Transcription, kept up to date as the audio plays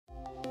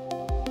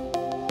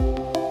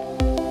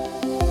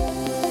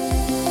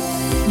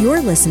You're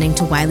listening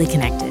to Wiley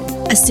Connected,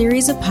 a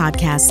series of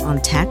podcasts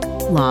on tech,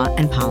 law,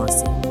 and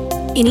policy.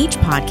 In each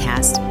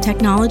podcast,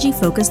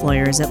 technology-focused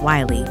lawyers at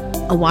Wiley,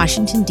 a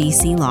Washington,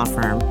 D.C. law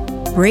firm,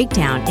 break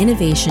down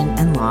innovation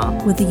and law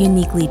with a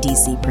uniquely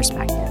D.C.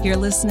 perspective. You're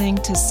listening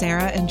to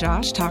Sarah and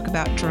Josh talk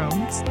about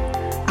drones.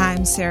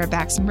 I'm Sarah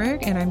Baxenberg,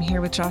 and I'm here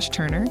with Josh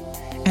Turner.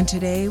 And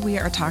today we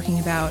are talking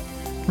about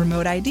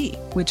remote ID,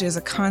 which is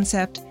a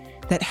concept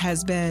that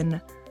has been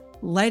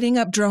lighting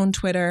up drone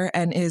Twitter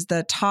and is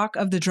the talk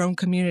of the drone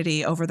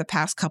community over the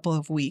past couple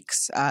of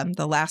weeks,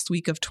 the last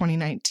week of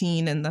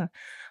 2019 and the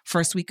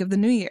first week of the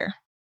new year.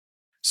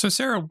 So,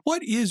 Sarah,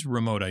 what is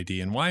remote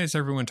ID and why is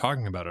everyone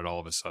talking about it all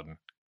of a sudden?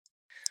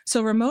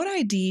 So remote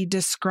ID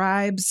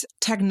describes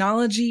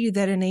technology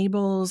that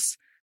enables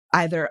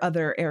either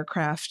other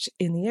aircraft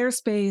in the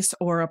airspace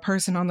or a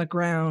person on the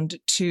ground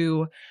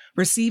to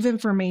receive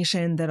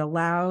information that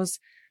allows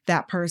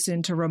that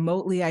person to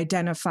remotely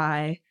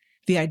identify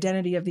the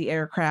identity of the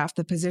aircraft,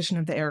 the position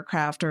of the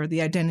aircraft, or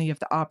the identity of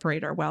the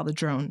operator while the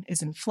drone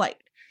is in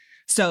flight.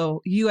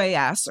 So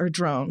UAS, or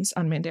drones,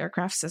 unmanned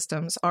aircraft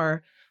systems,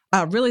 are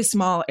really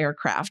small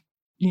aircraft,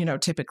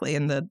 typically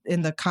in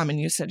the common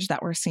usage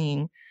that we're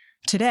seeing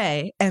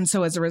today. And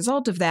so as a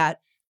result of that,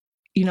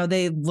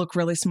 they look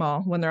really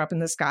small when they're up in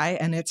the sky,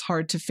 and it's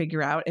hard to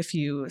figure out if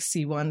you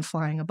see one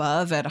flying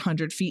above at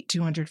 100 feet,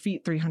 200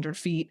 feet, 300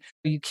 feet.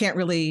 You can't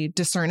really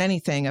discern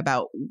anything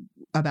about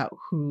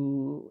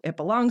who it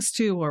belongs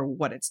to or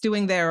what it's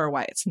doing there or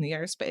why it's in the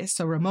airspace.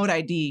 So remote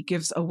ID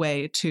gives a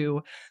way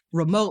to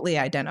remotely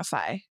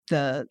identify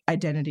the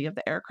identity of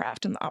the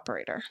aircraft and the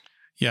operator.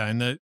 Yeah,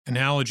 and the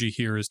analogy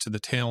here is to the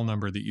tail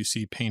number that you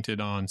see painted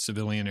on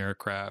civilian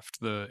aircraft,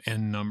 the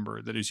N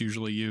number that is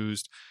usually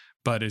used.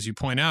 But as you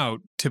point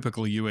out,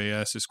 typical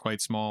UAS is quite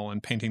small,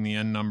 and painting the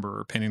N number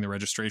or painting the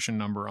registration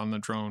number on the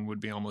drone would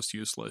be almost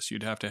useless.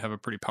 You'd have to have a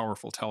pretty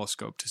powerful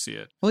telescope to see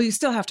it. Well, you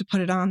still have to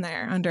put it on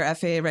there under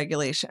FAA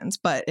regulations,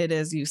 but it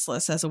is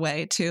useless as a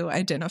way to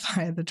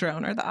identify the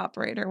drone or the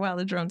operator while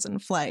the drone's in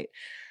flight.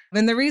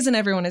 And the reason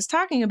everyone is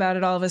talking about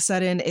it all of a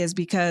sudden is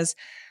because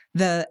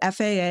the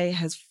FAA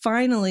has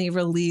finally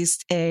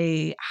released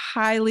a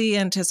highly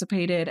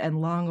anticipated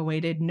and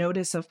long-awaited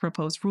Notice of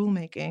Proposed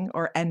Rulemaking,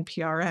 or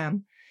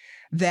NPRM,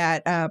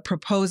 that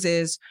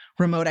proposes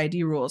remote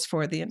ID rules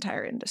for the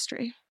entire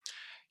industry.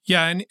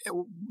 Yeah, and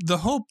the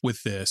hope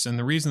with this, and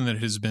the reason that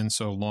it has been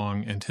so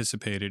long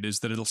anticipated,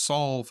 is that it'll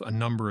solve a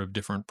number of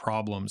different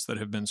problems that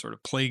have been sort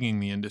of plaguing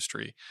the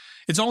industry.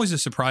 It's always a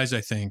surprise, I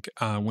think,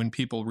 when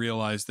people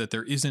realize that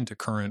there isn't a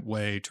current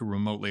way to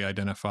remotely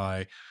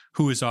identify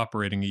who is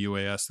operating a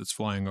UAS that's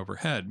flying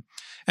overhead.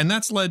 And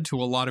that's led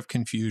to a lot of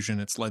confusion.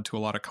 It's led to a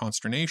lot of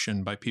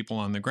consternation by people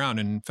on the ground.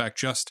 And in fact,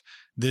 just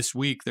this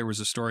week, there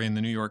was a story in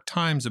the New York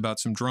Times about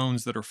some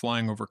drones that are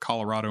flying over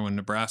Colorado and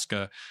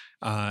Nebraska.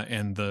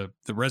 And the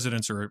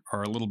residents are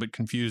a little bit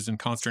confused and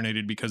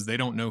consternated because they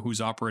don't know who's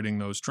operating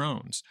those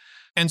drones.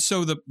 And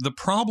so the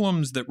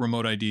problems that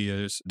remote ID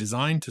is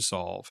designed to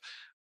solve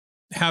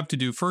have to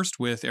do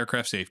first with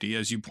aircraft safety.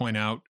 As you point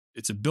out,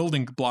 it's a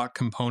building block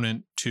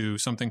component to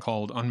something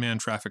called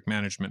unmanned traffic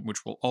management,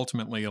 which will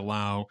ultimately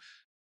allow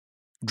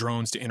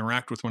drones to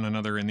interact with one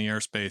another in the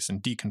airspace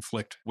and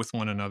deconflict with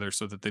one another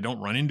so that they don't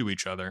run into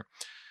each other.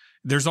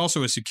 There's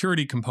also a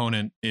security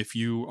component. If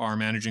you are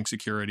managing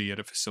security at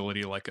a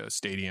facility like a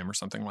stadium or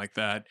something like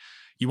that,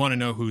 you want to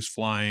know who's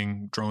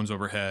flying drones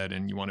overhead,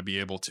 and you want to be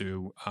able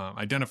to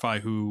identify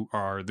who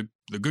are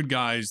the good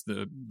guys,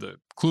 the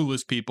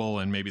clueless people,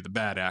 and maybe the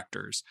bad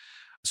actors.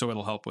 So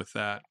it'll help with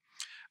that.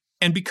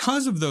 And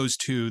because of those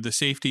two, the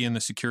safety and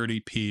the security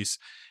piece,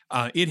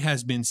 it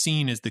has been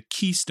seen as the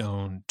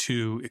keystone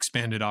to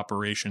expanded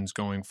operations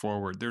going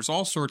forward. There's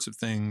all sorts of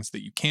things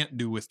that you can't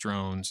do with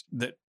drones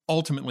that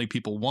ultimately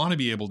people want to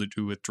be able to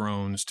do with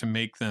drones to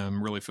make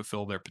them really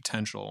fulfill their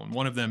potential. And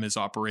one of them is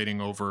operating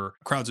over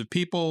crowds of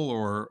people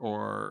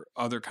or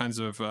other kinds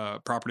of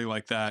property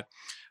like that.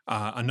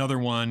 Another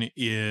one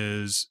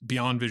is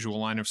beyond visual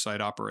line of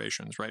sight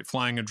operations, right?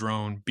 Flying a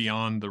drone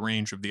beyond the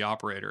range of the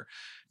operator.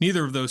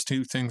 Neither of those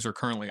two things are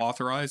currently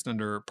authorized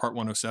under Part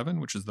 107,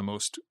 which is the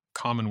most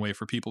common way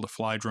for people to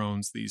fly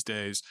drones these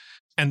days.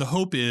 And the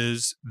hope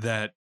is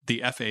that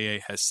the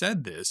FAA has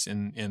said this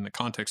in the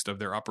context of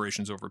their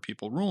operations over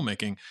people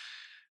rulemaking.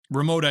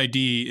 Remote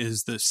ID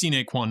is the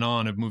sine qua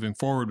non of moving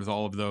forward with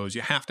all of those.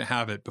 You have to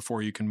have it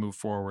before you can move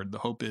forward. The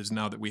hope is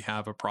now that we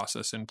have a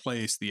process in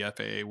place, the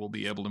FAA will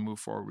be able to move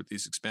forward with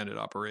these expanded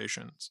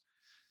operations.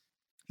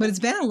 But it's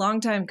been a long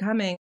time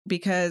coming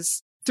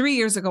because 3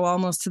 years ago,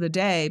 almost to the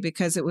day,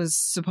 because it was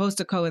supposed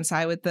to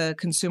coincide with the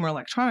Consumer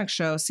Electronics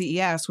Show,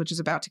 CES, which is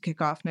about to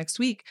kick off next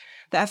week.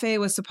 The FAA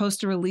was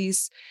supposed to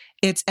release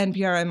its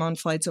NPRM on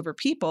flights over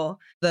people.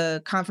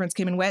 The conference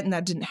came and went, and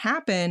that didn't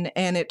happen.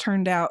 And it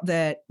turned out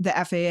that the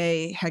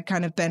FAA had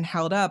kind of been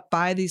held up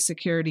by these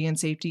security and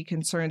safety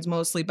concerns,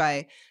 mostly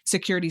by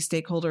security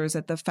stakeholders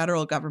at the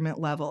federal government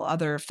level,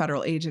 other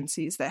federal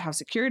agencies that have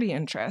security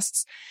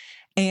interests.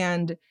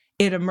 And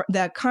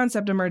that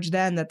concept emerged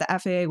then that the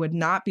FAA would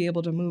not be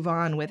able to move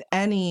on with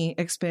any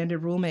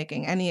expanded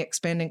rulemaking, any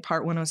expanding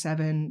Part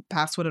 107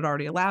 past what it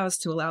already allows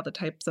to allow the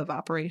types of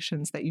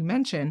operations that you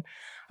mentioned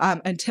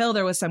until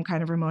there was some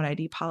kind of remote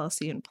ID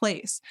policy in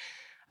place.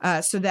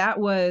 So that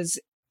was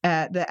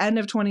at the end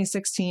of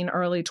 2016,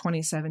 early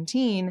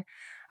 2017.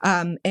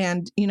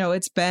 And,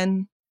 it's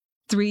been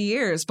 3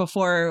 years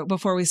before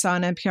we saw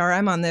an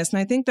NPRM on this. And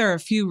I think there are a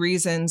few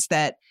reasons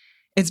that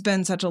it's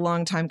been such a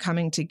long time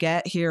coming to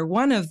get here.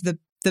 One of the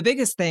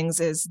biggest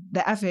things is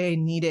the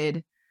FAA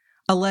needed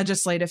a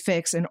legislative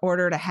fix in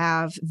order to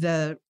have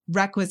the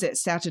requisite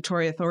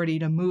statutory authority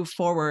to move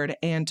forward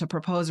and to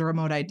propose a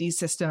remote ID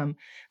system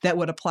that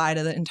would apply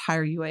to the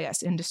entire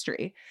UAS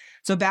industry.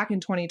 So back in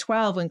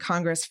 2012, when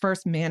Congress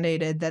first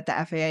mandated that the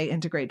FAA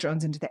integrate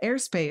drones into the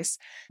airspace,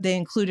 they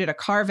included a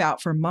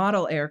carve-out for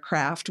model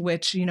aircraft,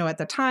 which, at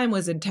the time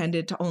was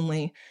intended to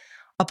only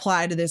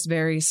apply to this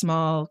very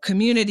small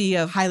community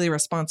of highly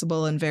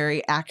responsible and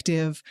very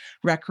active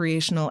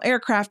recreational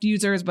aircraft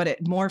users, but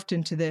it morphed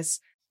into this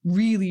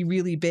really,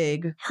 really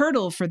big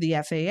hurdle for the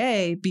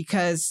FAA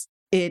because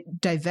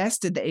it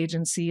divested the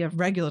agency of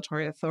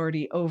regulatory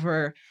authority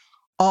over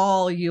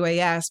all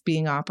UAS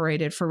being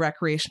operated for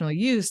recreational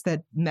use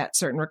that met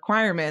certain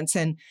requirements.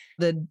 And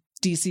the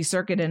DC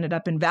Circuit ended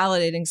up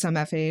invalidating some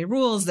FAA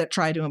rules that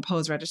tried to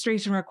impose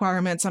registration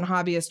requirements on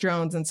hobbyist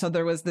drones. And so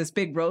there was this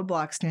big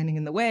roadblock standing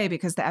in the way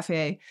because the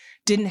FAA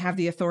didn't have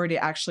the authority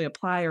to actually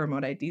apply a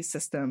remote ID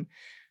system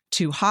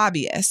to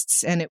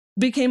hobbyists. And it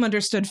became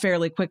understood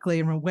fairly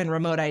quickly when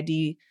remote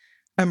ID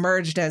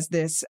emerged as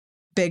this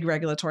big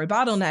regulatory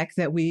bottleneck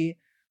that we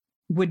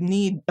would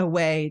need a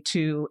way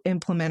to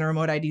implement a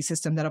remote ID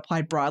system that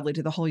applied broadly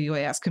to the whole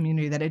UAS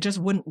community, that it just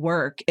wouldn't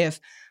work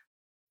if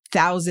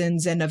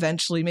thousands and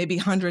eventually maybe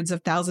hundreds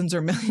of thousands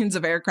or millions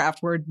of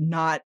aircraft were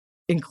not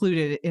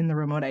included in the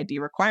remote ID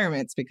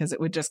requirements, because it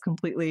would just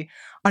completely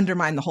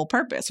undermine the whole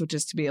purpose, which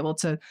is to be able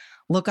to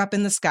look up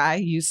in the sky,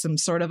 use some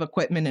sort of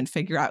equipment, and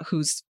figure out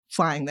who's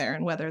flying there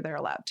and whether they're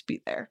allowed to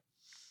be there.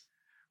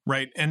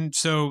 Right. And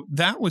so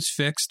that was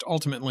fixed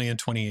ultimately in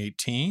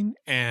 2018,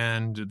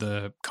 and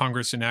the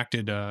Congress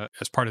enacted,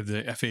 as part of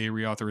the FAA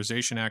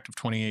Reauthorization Act of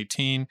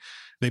 2018,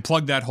 they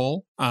plugged that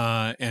hole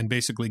and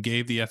basically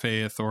gave the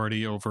FAA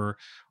authority over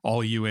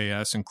all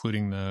UAS,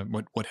 including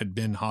what had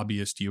been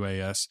hobbyist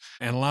UAS,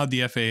 and allowed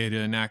the FAA to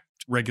enact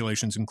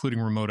regulations, including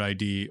remote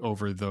ID,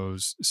 over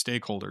those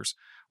stakeholders.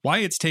 Why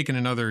it's taken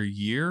another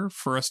year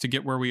for us to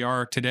get where we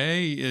are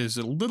today is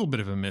a little bit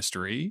of a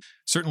mystery.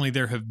 Certainly,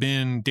 there have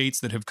been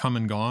dates that have come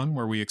and gone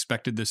where we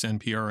expected this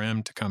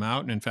NPRM to come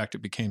out. And in fact,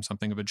 it became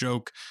something of a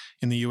joke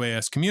in the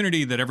UAS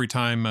community that every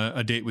time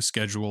a date was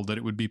scheduled, that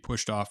it would be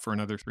pushed off for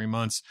another 3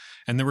 months.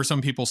 And there were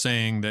some people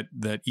saying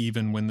that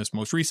even when this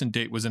most recent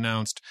date was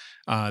announced,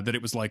 that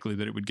it was likely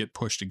that it would get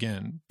pushed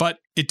again. But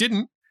it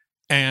didn't.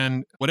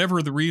 And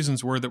whatever the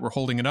reasons were that were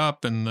holding it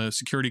up, and the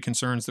security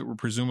concerns that were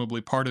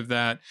presumably part of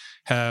that,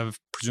 have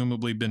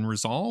presumably been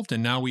resolved.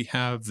 And now we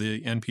have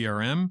the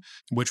NPRM,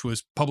 which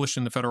was published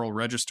in the Federal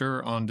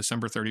Register on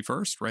December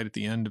 31st, right at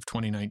the end of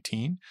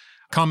 2019.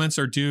 Comments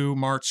are due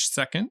March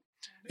 2nd.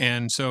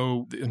 And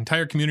so the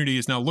entire community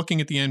is now looking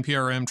at the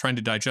NPRM, trying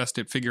to digest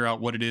it, figure out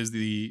what it is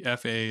the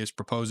FAA is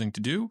proposing to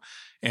do.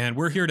 And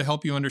we're here to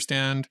help you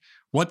understand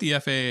what the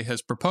FAA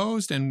has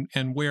proposed and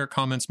where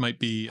comments might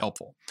be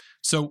helpful.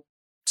 So,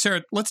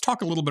 Sarah, let's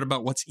talk a little bit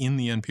about what's in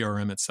the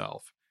NPRM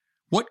itself.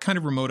 What kind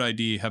of remote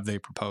ID have they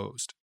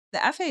proposed? The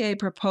FAA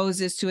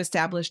proposes to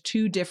establish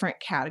 2 different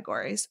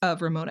categories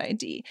of remote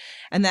ID,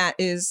 and that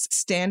is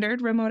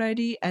standard remote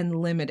ID and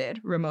limited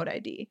remote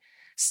ID.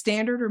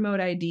 Standard remote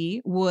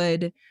ID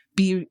would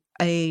be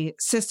a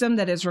system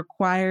that is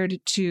required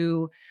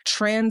to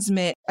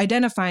transmit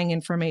identifying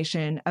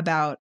information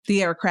about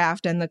the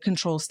aircraft and the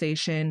control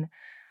station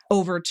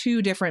over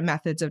 2 different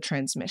methods of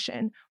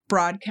transmission: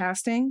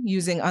 broadcasting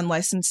using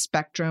unlicensed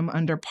spectrum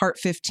under Part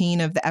 15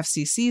 of the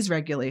FCC's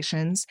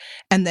regulations,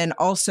 and then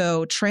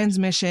also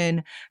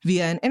transmission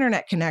via an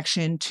internet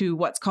connection to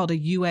what's called a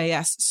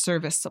UAS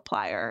service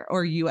supplier,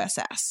 or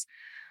USS.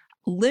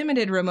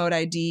 Limited remote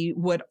ID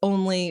would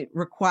only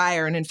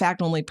require, and in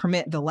fact only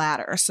permit, the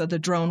latter. So the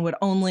drone would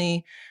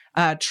only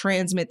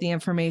transmit the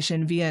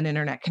information via an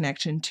internet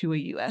connection to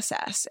a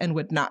USS and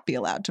would not be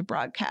allowed to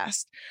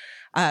broadcast.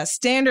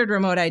 Standard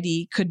remote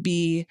ID could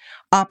be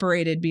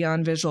operated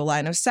beyond visual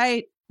line of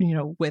sight,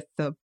 with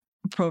the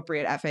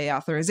appropriate FAA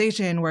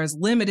authorization, whereas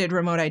limited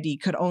remote ID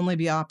could only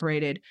be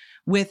operated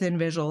within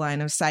visual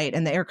line of sight,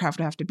 and the aircraft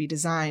would have to be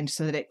designed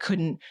so that it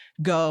couldn't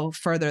go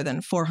further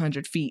than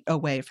 400 feet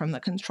away from the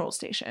control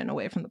station,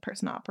 away from the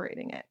person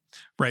operating it.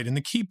 Right. And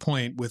the key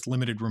point with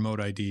limited remote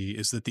ID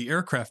is that the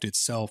aircraft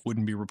itself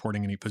wouldn't be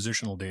reporting any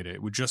positional data.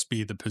 It would just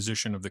be the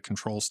position of the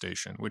control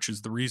station, which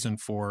is the reason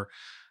for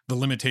the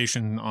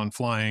limitation on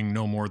flying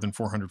no more than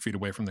 400 feet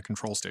away from the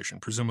control station.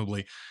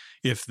 Presumably,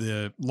 if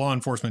the law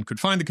enforcement could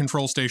find the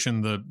control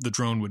station, the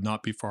drone would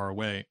not be far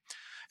away.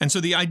 And so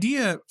the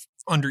idea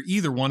under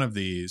either one of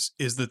these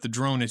is that the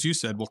drone, as you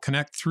said, will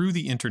connect through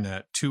the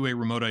internet to a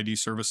remote ID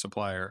service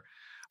supplier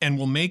and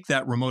will make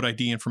that remote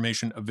ID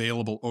information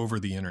available over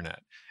the internet.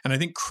 And I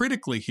think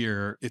critically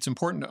here, it's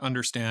important to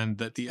understand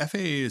that the FAA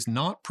is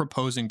not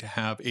proposing to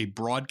have a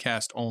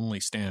broadcast-only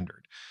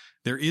standard.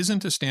 There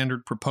isn't a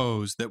standard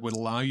proposed that would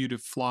allow you to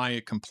fly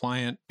a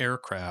compliant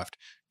aircraft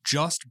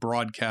just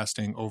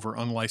broadcasting over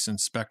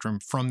unlicensed spectrum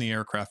from the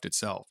aircraft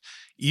itself.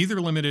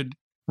 Either limited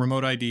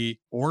remote ID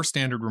or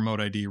standard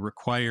remote ID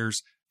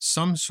requires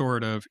some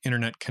sort of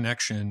internet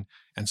connection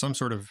and some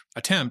sort of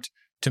attempt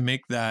to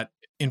make that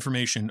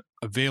information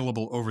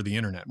available over the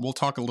internet. We'll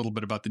talk a little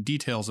bit about the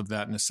details of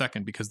that in a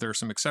second because there are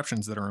some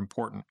exceptions that are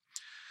important.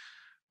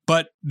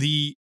 But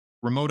the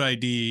remote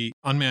ID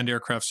unmanned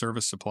aircraft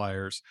service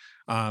suppliers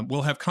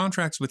will have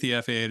contracts with the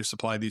FAA to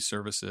supply these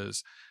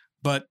services.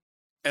 But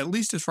at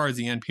least as far as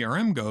the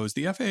NPRM goes,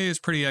 the FAA is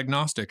pretty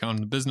agnostic on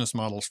the business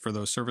models for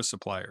those service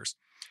suppliers.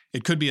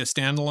 It could be a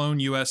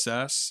standalone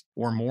USS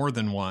or more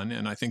than one,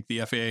 and I think the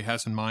FAA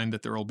has in mind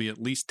that there will be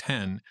at least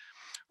 10.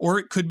 Or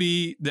it could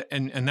be,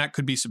 and that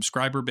could be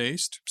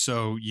subscriber-based,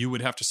 so you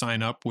would have to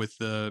sign up with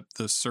the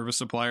service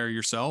supplier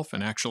yourself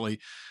and actually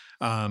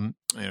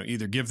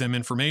either give them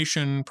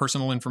information,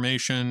 personal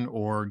information,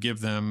 or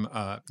give them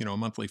a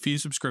monthly fee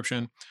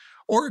subscription.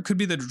 Or it could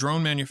be that a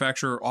drone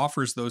manufacturer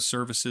offers those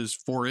services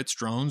for its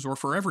drones or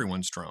for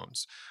everyone's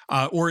drones.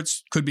 Or it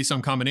could be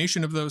some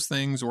combination of those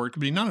things, or it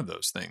could be none of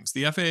those things.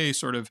 The FAA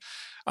sort of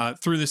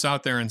threw this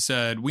out there and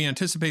said, we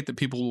anticipate that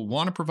people will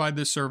want to provide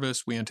this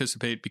service. We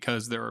anticipate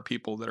because there are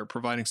people that are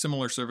providing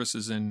similar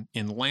services in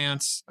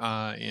LANCE,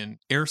 in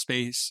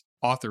airspace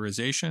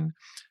authorization,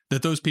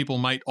 that those people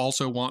might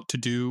also want to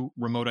do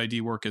remote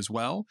ID work as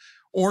well,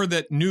 or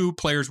that new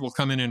players will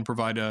come in and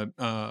provide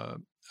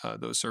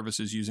those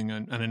services using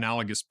an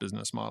analogous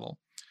business model.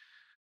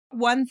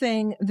 One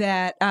thing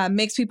that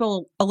makes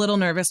people a little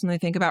nervous when they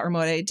think about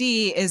remote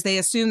ID is they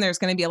assume there's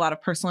going to be a lot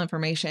of personal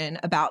information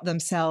about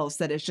themselves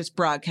that is just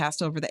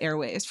broadcast over the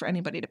airwaves for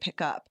anybody to pick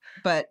up.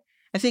 But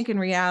I think in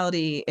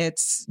reality,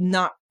 it's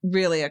not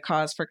really a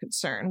cause for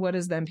concern. What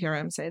does the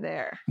NPRM say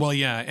there? Well,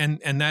 yeah,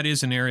 and that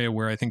is an area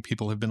where I think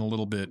people have been a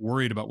little bit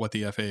worried about what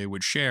the FAA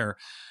would share.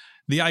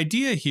 The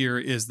idea here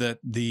is that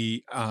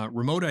the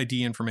remote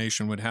ID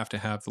information would have to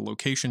have the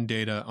location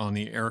data on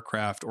the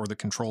aircraft or the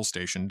control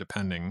station,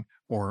 depending,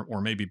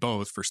 or maybe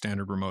both for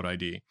standard remote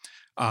ID.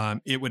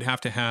 It would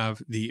have to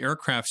have the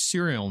aircraft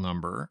serial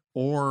number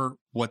or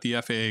what the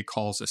FAA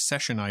calls a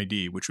session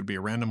ID, which would be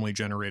a randomly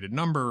generated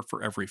number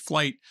for every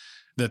flight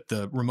that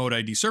the remote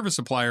ID service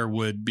supplier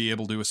would be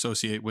able to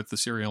associate with the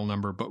serial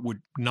number, but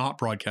would not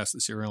broadcast the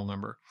serial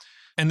number.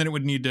 And then it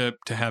would need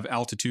to have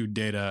altitude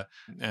data,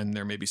 and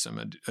there may be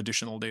some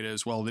additional data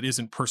as well that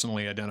isn't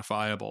personally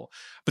identifiable.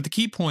 But the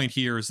key point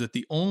here is that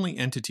the only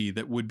entity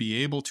that would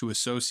be able to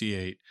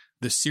associate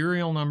the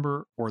serial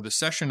number or the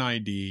session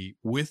ID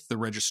with the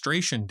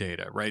registration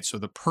data, right? So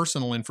the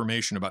personal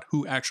information about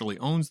who actually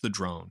owns the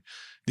drone.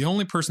 The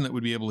only person that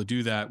would be able to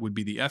do that would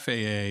be the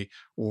FAA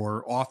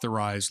or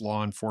authorized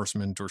law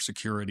enforcement or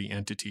security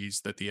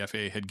entities that the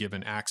FAA had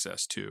given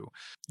access to.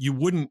 You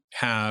wouldn't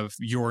have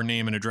your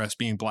name and address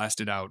being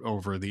blasted out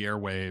over the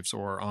airwaves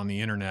or on the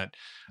internet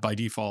by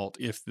default.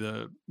 If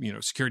the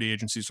security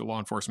agencies or law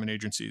enforcement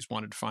agencies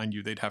wanted to find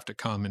you, they'd have to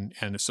come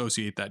and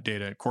associate that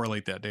data and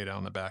correlate that data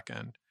on the back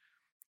end.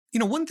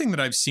 One thing that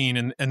I've seen,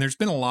 and there's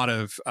been a lot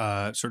of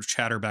sort of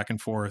chatter back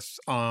and forth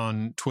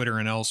on Twitter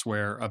and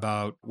elsewhere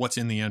about what's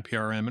in the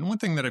NPRM. And one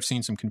thing that I've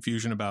seen some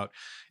confusion about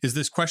is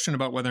this question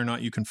about whether or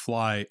not you can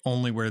fly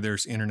only where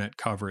there's internet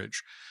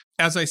coverage.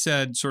 As I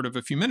said sort of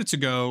a few minutes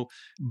ago,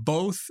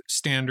 both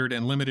standard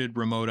and limited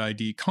remote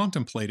ID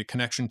contemplate a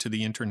connection to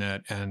the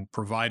internet and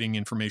providing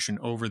information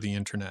over the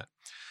internet.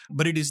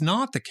 But it is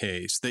not the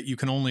case that you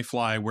can only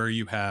fly where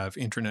you have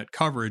internet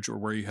coverage or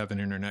where you have an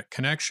internet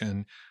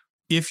connection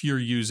if you're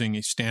using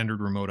a standard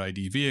remote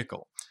ID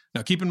vehicle.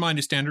 Now, keep in mind,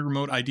 a standard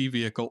remote ID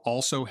vehicle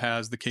also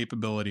has the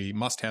capability,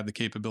 must have the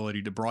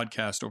capability to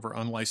broadcast over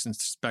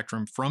unlicensed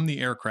spectrum from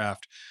the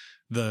aircraft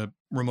the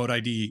remote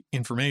ID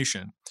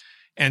information.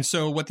 And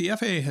so what the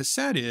FAA has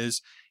said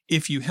is,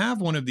 if you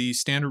have one of these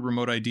standard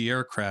remote ID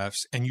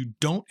aircrafts and you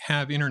don't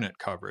have internet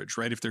coverage,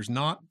 right? If there's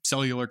not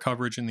cellular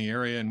coverage in the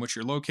area in which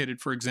you're located,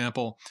 for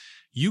example,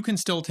 you can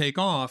still take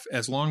off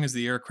as long as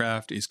the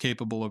aircraft is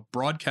capable of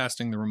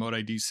broadcasting the remote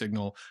ID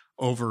signal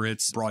over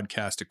its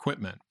broadcast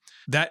equipment.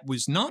 That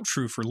was not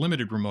true for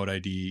limited remote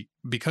ID.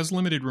 Because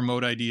limited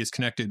remote ID is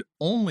connected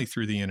only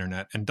through the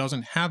internet and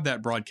doesn't have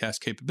that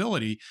broadcast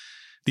capability,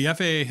 the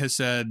FAA has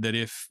said that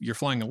if you're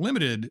flying a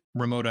limited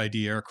remote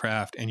ID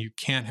aircraft and you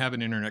can't have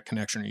an internet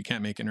connection or you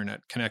can't make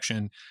internet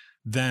connection,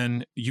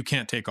 then you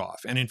can't take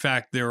off. And in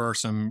fact, there are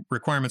some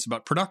requirements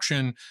about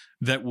production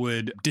that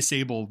would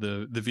disable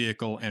the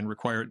vehicle and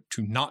require it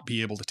to not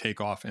be able to take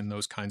off in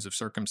those kinds of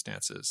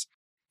circumstances.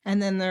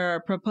 And then there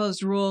are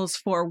proposed rules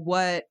for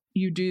what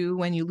you do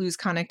when you lose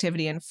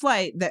connectivity in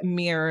flight that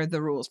mirror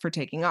the rules for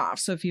taking off.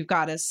 So if you've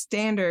got a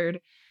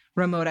standard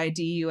remote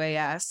ID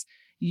UAS,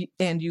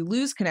 and you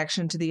lose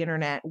connection to the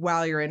internet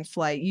while you're in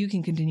flight, you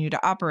can continue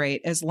to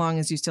operate as long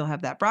as you still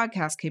have that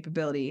broadcast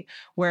capability.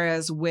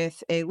 Whereas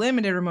with a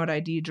limited remote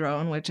ID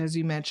drone, which, as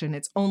you mentioned,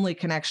 its only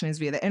connection is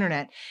via the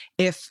internet,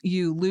 if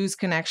you lose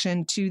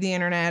connection to the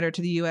internet or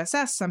to the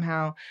USS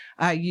somehow,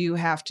 you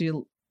have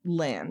to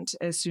land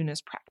as soon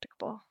as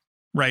practicable.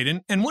 Right.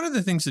 And one of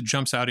the things that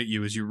jumps out at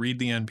you as you read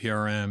the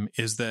NPRM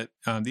is that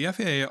the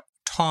FAA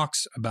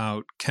talks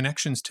about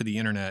connections to the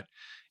internet.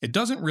 It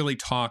doesn't really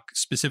talk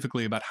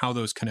specifically about how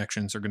those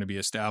connections are going to be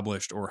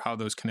established or how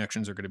those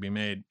connections are going to be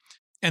made.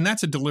 And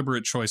that's a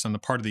deliberate choice on the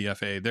part of the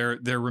FAA.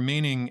 They're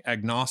remaining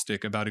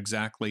agnostic about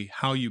exactly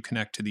how you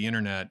connect to the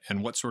internet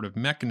and what sort of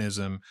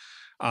mechanism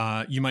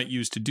you might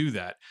use to do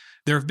that.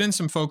 There have been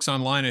some folks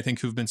online, I think,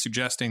 who've been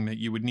suggesting that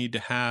you would need to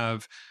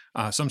have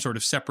some sort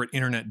of separate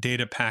internet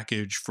data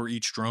package for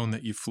each drone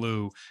that you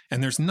flew.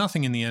 And there's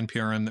nothing in the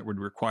NPRM that would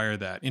require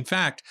that. In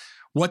fact,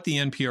 what the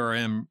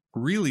NPRM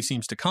really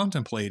seems to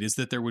contemplate is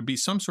that there would be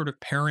some sort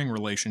of pairing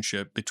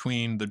relationship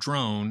between the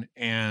drone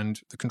and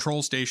the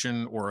control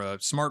station or a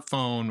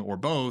smartphone or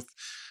both.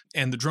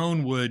 And the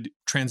drone would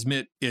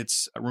transmit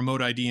its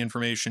remote ID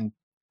information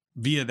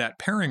via that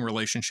pairing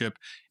relationship,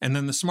 and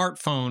then the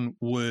smartphone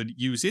would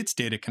use its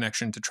data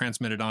connection to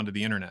transmit it onto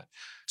the internet.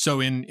 So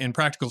in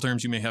practical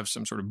terms, you may have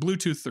some sort of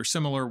Bluetooth or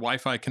similar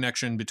Wi-Fi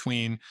connection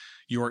between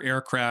your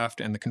aircraft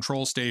and the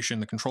control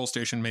station. The control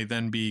station may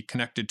then be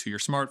connected to your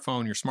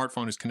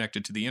smartphone is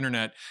connected to the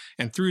internet,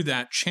 and through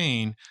that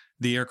chain,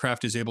 the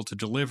aircraft is able to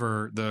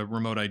deliver the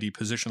remote ID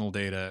positional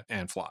data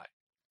and fly.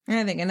 And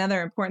I think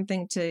another important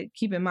thing to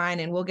keep in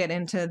mind, and we'll get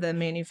into the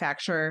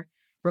manufacturer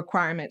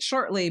requirements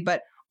shortly,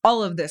 but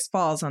all of this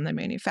falls on the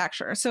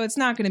manufacturer. So it's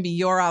not going to be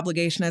your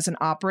obligation as an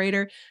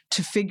operator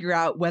to figure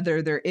out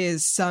whether there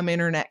is some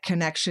internet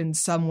connection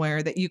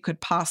somewhere that you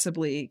could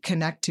possibly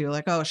connect to.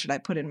 Like, oh, should I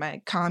put in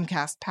my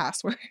Comcast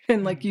password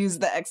and use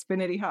the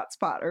Xfinity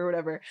hotspot or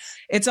whatever?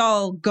 It's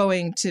all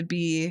going to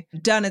be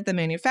done at the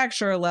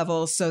manufacturer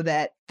level so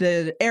that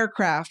the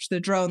aircraft,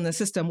 the drone, the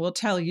system will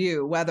tell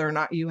you whether or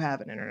not you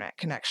have an internet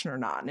connection or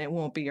not. And it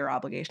won't be your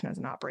obligation as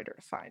an operator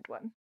to find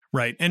one.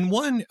 Right. And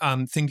one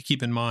thing to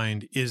keep in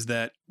mind is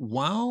that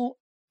while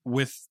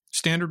with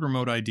standard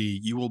remote ID,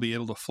 you will be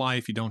able to fly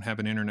if you don't have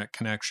an internet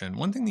connection.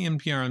 One thing the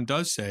NPRM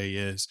does say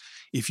is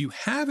if you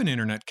have an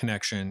internet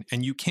connection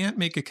and you can't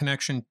make a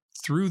connection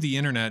through the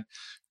internet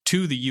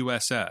to the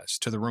USS,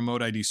 to the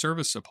remote ID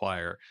service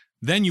supplier,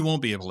 then you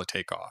won't be able to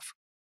take off.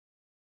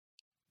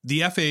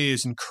 The FAA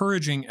is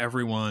encouraging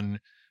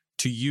everyone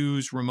to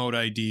use remote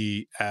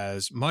ID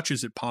as much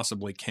as it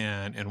possibly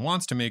can and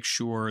wants to make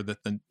sure that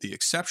the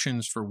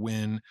exceptions for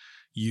when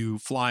you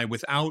fly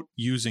without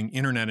using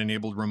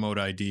internet-enabled remote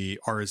ID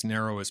are as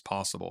narrow as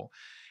possible.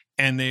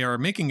 And they are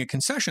making a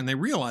concession. They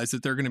realize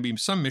that there are going to be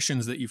some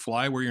missions that you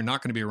fly where you're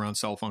not going to be around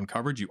cell phone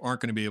coverage. You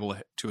aren't going to be able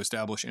to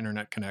establish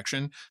internet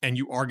connection, and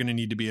you are going to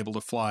need to be able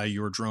to fly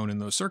your drone in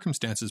those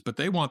circumstances. But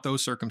they want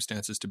those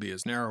circumstances to be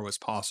as narrow as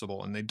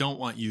possible, and they don't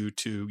want you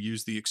to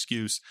use the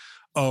excuse,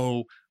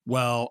 oh,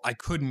 well, I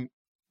couldn't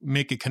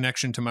make a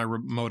connection to my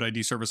remote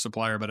ID service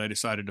supplier, but I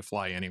decided to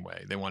fly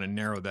anyway. They want to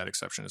narrow that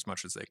exception as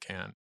much as they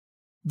can.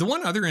 The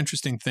one other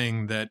interesting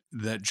thing that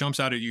jumps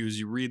out at you as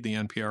you read the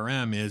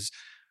NPRM is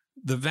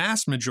the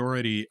vast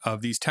majority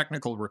of these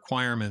technical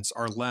requirements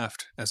are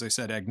left, as I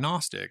said,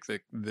 agnostic.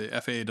 The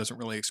FAA doesn't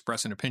really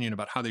express an opinion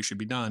about how they should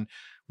be done,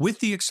 with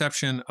the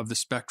exception of the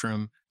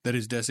spectrum that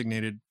is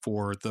designated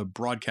for the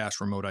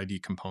broadcast remote ID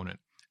component.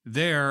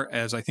 There,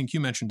 as I think you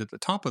mentioned at the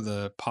top of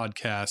the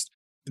podcast,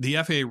 the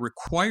FAA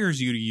requires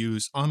you to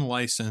use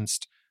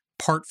unlicensed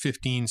Part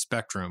 15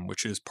 spectrum,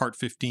 which is Part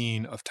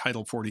 15 of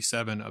Title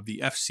 47 of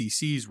the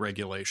FCC's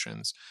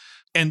regulations.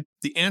 And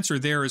the answer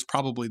there is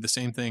probably the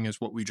same thing as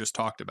what we just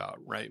talked about,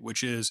 right?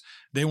 Which is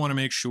they want to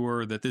make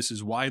sure that this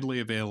is widely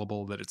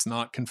available, that it's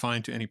not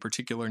confined to any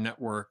particular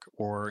network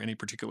or any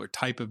particular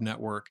type of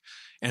network,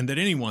 and that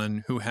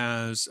anyone who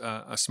has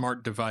a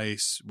smart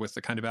device with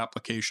the kind of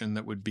application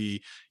that would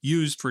be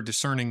used for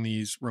discerning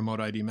these remote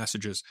ID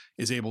messages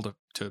is able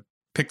to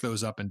pick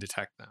those up and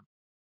detect them.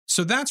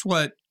 So that's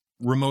what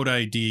remote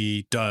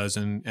ID does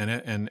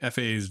and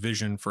FAA's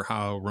vision for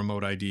how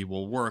remote ID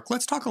will work.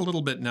 Let's talk a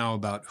little bit now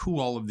about who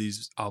all of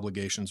these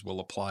obligations will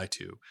apply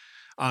to.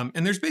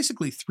 And there's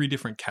basically three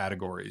different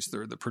categories.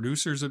 There are the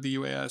producers of the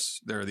UAS,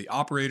 there are the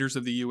operators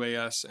of the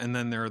UAS, and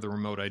then there are the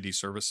remote ID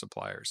service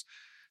suppliers.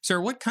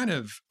 Sarah, what kind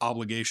of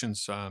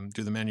obligations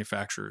do the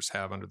manufacturers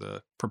have under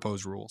the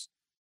proposed rules?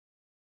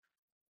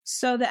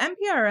 So the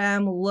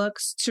NPRM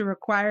looks to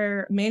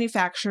require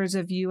manufacturers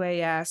of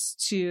UAS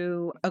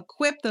to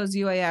equip those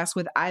UAS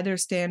with either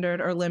standard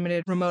or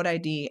limited remote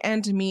ID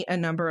and to meet a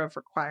number of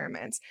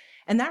requirements.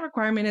 And that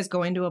requirement is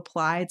going to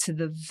apply to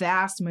the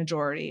vast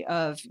majority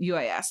of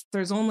UAS.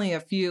 There's only a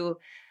few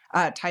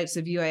types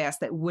of UAS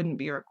that wouldn't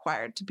be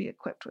required to be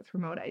equipped with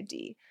remote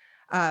ID.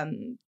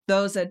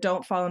 Those that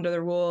don't fall under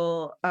the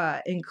rule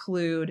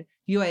include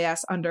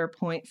UAS under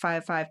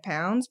 0.55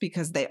 pounds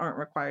because they aren't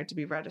required to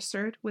be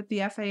registered with the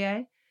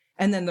FAA.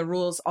 And then the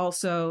rules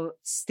also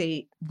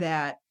state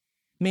that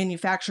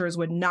manufacturers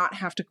would not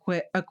have to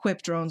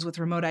equip drones with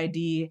remote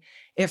ID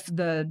if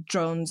the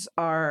drones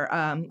are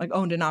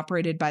owned and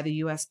operated by the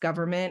U.S.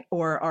 government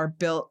or are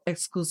built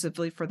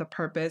exclusively for the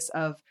purpose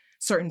of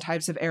certain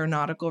types of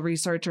aeronautical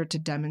research or to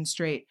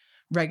demonstrate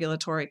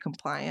regulatory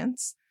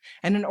compliance.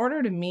 And in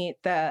order to meet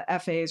the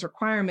FAA's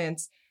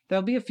requirements,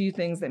 there'll be a few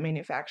things that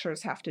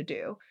manufacturers have to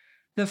do.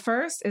 The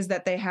first is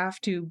that they have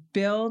to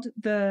build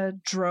the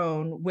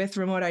drone with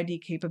remote ID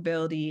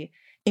capability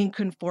in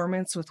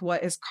conformance with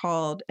what is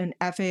called an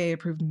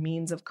FAA-approved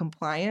means of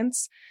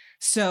compliance.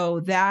 So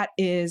that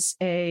is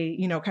a,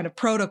 kind of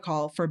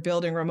protocol for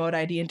building remote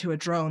ID into a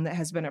drone that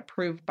has been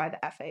approved by the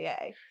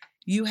FAA.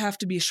 You have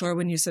to be sure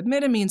when you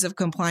submit a means of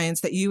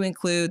compliance that you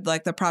include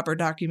like the proper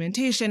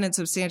documentation and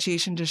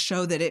substantiation to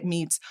show that it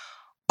meets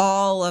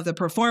all of the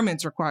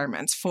performance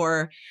requirements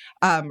for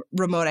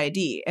remote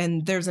ID.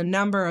 And there's a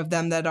number of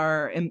them that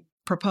are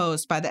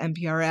proposed by the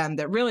NPRM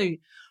that really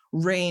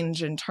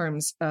range in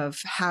terms of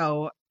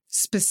how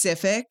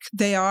specific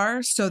they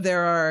are. So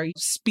there are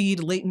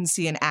speed,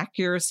 latency, and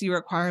accuracy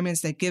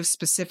requirements that give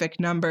specific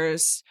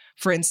numbers.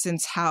 For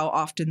instance, how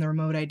often the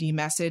remote ID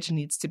message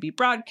needs to be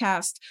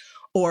broadcast,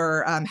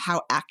 or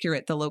how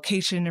accurate the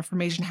location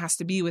information has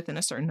to be within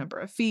a certain number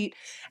of feet.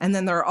 And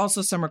then there are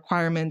also some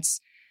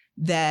requirements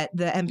that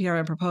the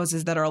NPRM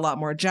proposes that are a lot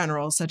more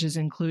general, such as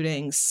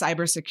including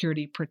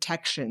cybersecurity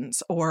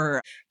protections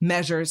or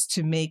measures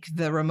to make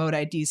the remote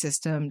ID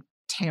system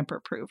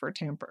tamper-proof or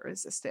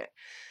tamper-resistant.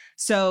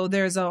 So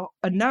there's a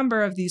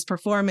number of these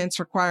performance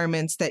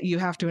requirements that you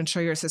have to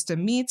ensure your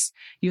system meets.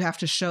 You have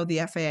to show the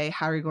FAA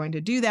how you're going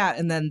to do that,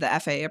 and then the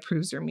FAA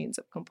approves your means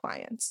of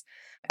compliance.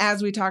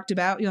 As we talked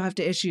about, you'll have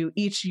to issue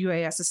each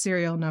UAS a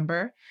serial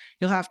number.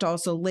 You'll have to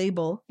also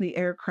label the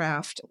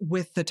aircraft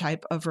with the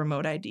type of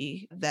remote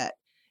ID that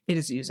it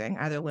is using,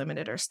 either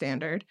limited or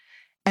standard.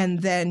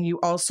 And then you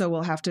also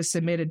will have to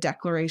submit a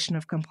declaration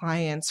of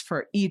compliance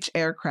for each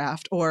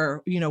aircraft,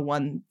 or,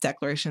 one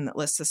declaration that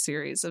lists a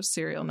series of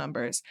serial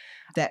numbers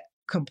that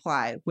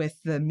comply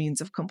with the means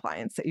of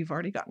compliance that you've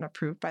already gotten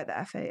approved by the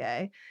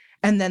FAA.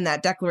 And then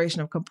that declaration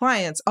of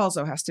compliance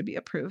also has to be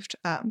approved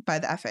by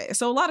the FAA.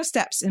 So a lot of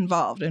steps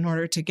involved in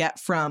order to get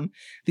from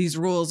these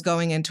rules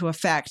going into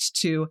effect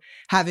to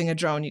having a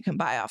drone you can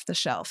buy off the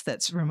shelf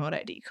that's remote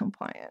ID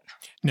compliant.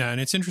 No, and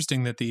it's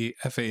interesting that the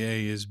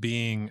FAA is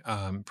being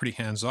pretty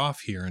hands-off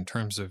here in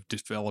terms of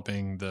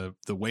developing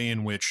the way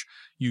in which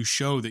you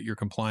show that you're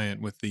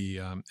compliant with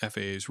the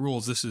FAA's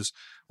rules. This is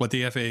what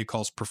the FAA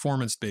calls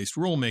performance-based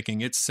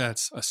rulemaking. It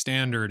sets a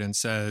standard and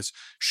says,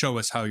 show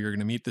us how you're going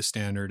to meet the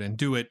standard and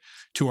do it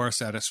to our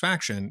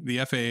satisfaction. The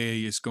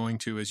FAA is going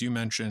to, as you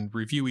mentioned,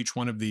 review each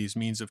one of these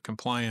means of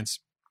compliance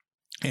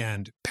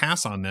and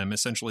pass on them,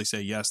 essentially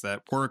say, yes,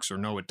 that works, or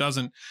no, it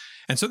doesn't.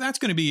 And so that's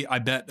going to be, I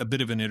bet, a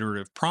bit of an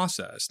iterative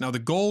process. Now, the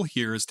goal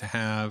here is to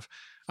have,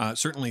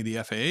 certainly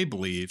the FAA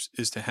believes,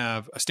 is to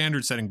have a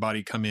standard setting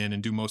body come in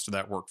and do most of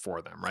that work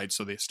for them, right?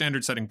 So the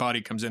standard setting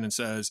body comes in and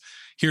says,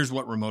 here's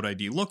what remote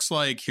ID looks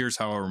like. Here's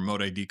how a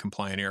remote ID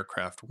compliant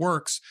aircraft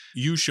works.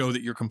 You show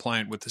that you're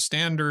compliant with the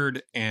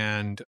standard,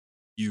 and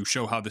you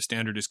show how the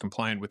standard is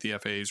compliant with the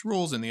FAA's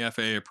rules, and the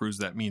FAA approves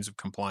that means of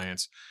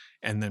compliance,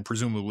 and then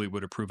presumably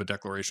would approve a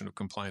declaration of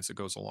compliance that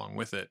goes along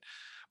with it.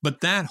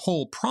 But that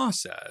whole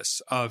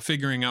process of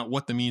figuring out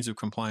what the means of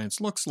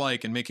compliance looks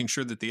like and making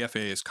sure that the FAA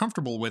is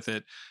comfortable with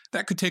it,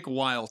 that could take a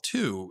while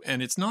too.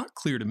 And it's not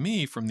clear to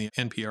me from the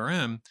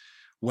NPRM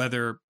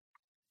whether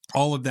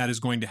all of that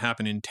is going to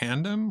happen in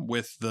tandem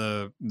with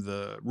the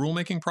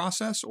rulemaking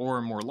process,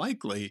 or more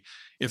likely,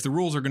 if the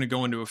rules are going to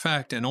go into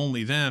effect, and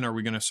only then are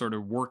we going to sort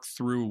of work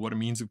through what a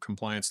means of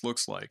compliance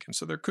looks like. And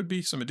so there could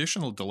be some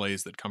additional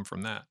delays that come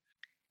from that.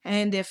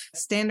 And if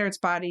standards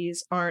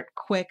bodies aren't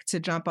quick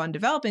to jump on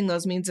developing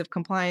those means of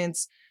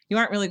compliance, you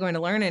aren't really going to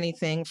learn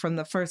anything from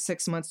the first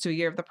 6 months to a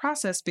year of the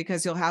process,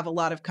 because you'll have a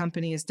lot of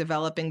companies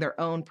developing their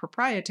own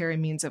proprietary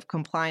means of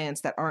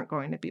compliance that aren't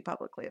going to be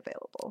publicly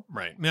available.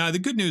 Right. Now, the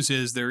good news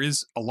is there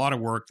is a lot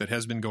of work that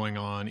has been going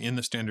on in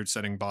the standard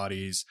setting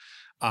bodies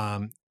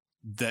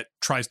that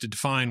tries to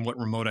define what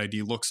remote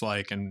ID looks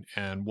like and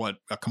what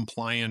a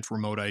compliant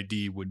remote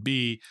ID would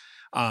be.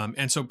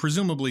 And so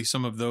presumably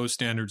some of those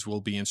standards will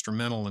be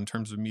instrumental in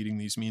terms of meeting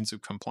these means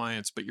of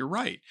compliance. But you're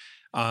right.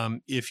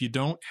 If you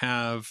don't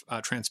have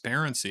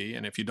transparency,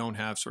 and if you don't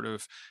have sort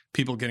of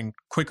people getting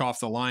quick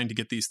off the line to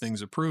get these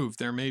things approved,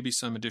 there may be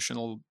some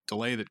additional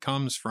delay that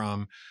comes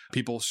from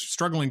people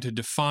struggling to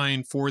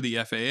define for the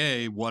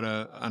FAA what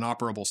an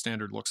operable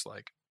standard looks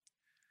like.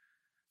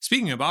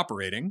 Speaking of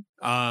operating,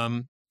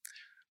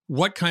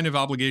 what kind of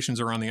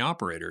obligations are on the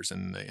operators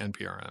in the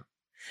NPRM?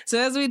 So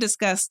as we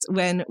discussed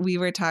when we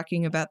were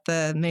talking about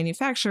the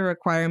manufacturer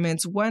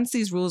requirements, once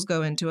these rules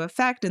go into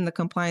effect and the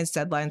compliance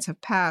deadlines have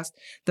passed,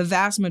 the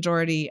vast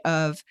majority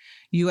of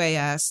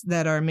UAS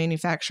that are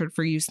manufactured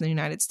for use in the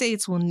United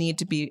States will need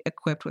to be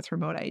equipped with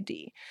remote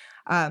ID.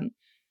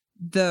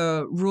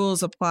 The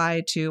rules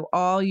apply to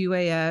all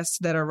UAS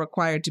that are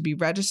required to be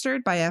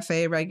registered by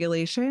FAA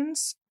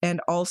regulations and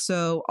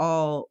also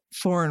all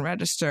foreign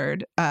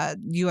registered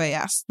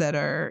UAS that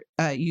are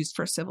used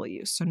for civil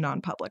use, so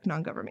non-public,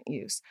 non-government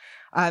use.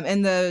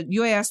 And the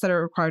UAS that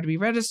are required to be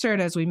registered,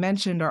 as we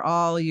mentioned, are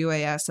all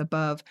UAS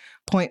above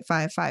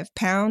 0.55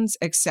 pounds,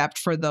 except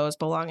for those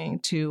belonging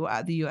to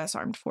the U.S.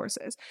 Armed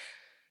Forces.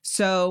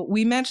 So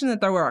we mentioned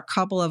that there were a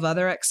couple of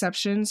other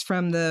exceptions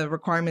from the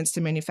requirements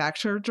to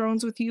manufacture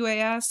drones with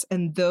UAS,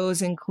 and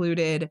those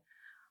included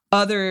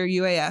other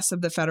UAS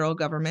of the federal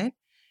government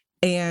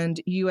and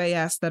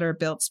UAS that are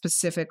built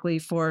specifically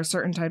for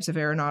certain types of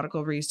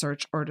aeronautical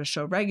research or to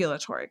show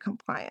regulatory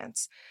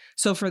compliance.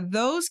 So for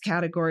those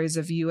categories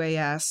of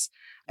UAS,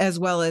 as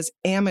well as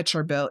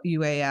amateur-built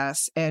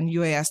UAS and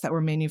UAS that were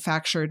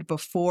manufactured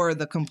before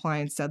the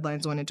compliance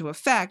deadlines went into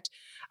effect,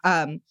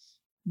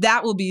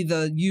 that will be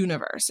the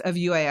universe of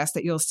UAS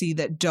that you'll see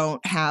that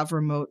don't have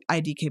remote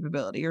ID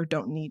capability or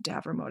don't need to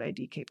have remote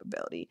ID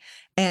capability.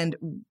 And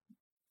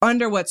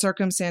under what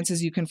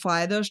circumstances you can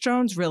fly those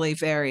drones really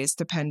varies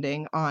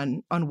depending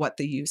on what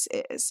the use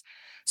is.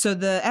 So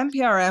the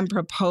NPRM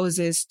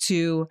proposes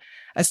to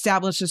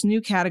establish this new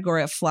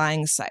category of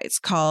flying sites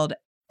called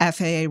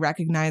FAA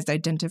recognized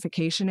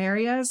identification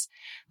areas.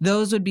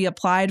 Those would be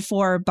applied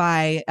for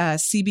by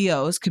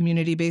CBOs,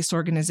 community-based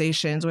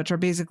organizations, which are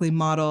basically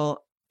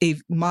model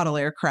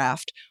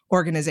aircraft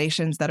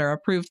organizations that are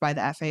approved by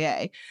the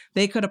FAA.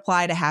 They could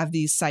apply to have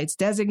these sites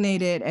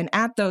designated, and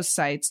at those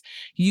sites,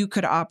 you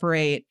could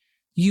operate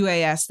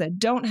UAS that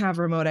don't have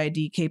remote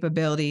ID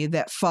capability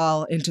that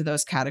fall into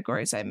those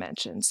categories I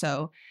mentioned.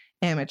 So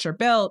amateur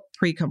built,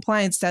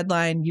 pre-compliance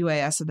deadline,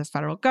 UAS of the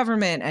federal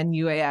government, and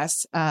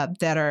UAS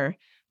that are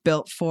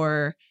built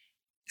for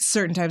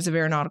certain types of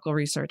aeronautical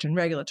research and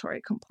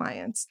regulatory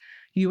compliance.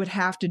 You would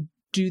have to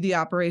do the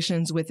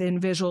operations within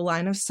visual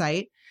line of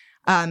sight.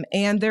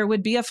 And there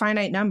would be a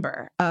finite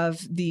number of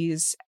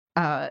these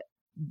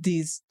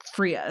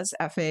FRIAs,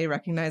 FAA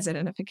recognized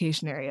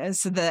identification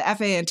areas. So the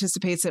FAA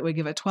anticipates it would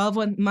give a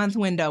 12-month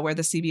window where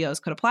the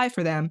CBOs could apply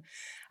for them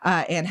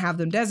and have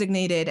them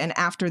designated. And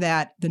after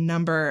that, the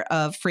number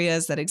of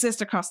FRIAs that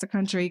exist across the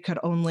country could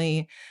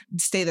only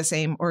stay the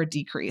same or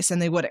decrease,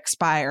 and they would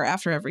expire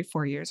after every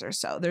 4 years or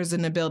so. There's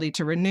an ability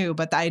to renew,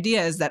 but the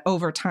idea is that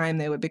over time,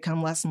 they would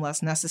become less and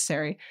less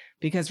necessary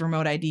because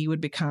remote ID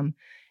would become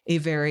a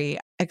very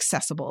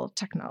accessible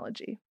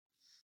technology.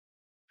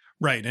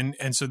 Right.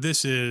 And so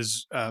this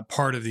is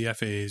part of the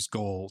FAA's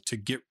goal to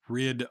get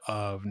rid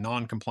of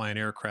non-compliant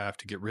aircraft,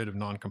 to get rid of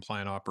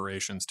non-compliant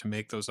operations, to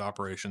make those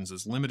operations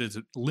as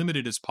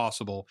limited as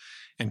possible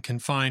and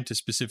confined to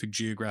specific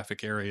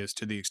geographic areas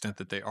to the extent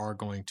that they are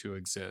going to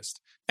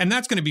exist. And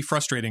that's going to be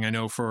frustrating, I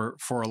know, for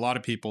a lot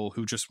of people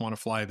who just want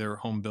to fly their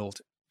home-built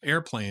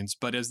airplanes.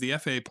 But as the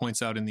FAA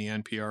points out in the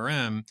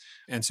NPRM,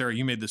 and Sarah,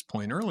 you made this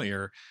point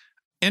earlier,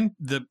 and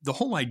the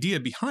whole idea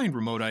behind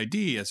remote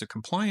ID as a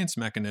compliance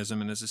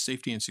mechanism and as a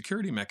safety and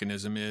security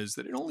mechanism is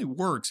that it only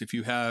works if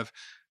you have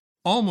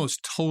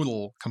almost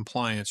total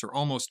compliance or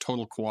almost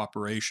total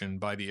cooperation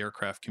by the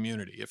aircraft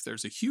community. If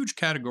there's a huge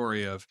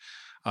category of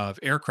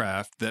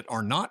aircraft that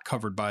are not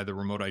covered by the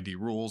remote ID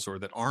rules or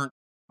that aren't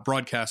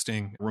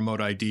broadcasting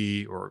remote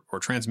ID or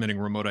transmitting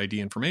remote ID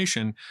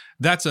information,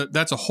 that's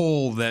a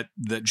hole that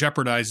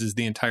jeopardizes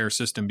the entire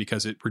system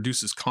because it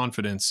reduces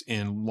confidence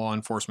in law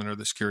enforcement or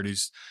the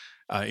securities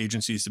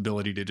agency's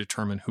ability to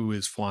determine who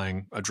is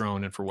flying a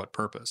drone and for what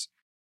purpose.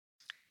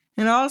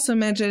 And I also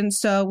mentioned,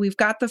 so we've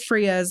got the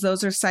FRIAs.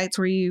 Those are sites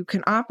where you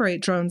can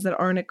operate drones that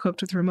aren't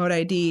equipped with remote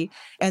ID.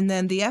 And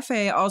then the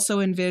FAA also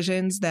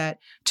envisions that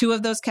two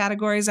of those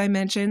categories I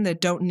mentioned that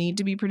don't need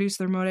to be produced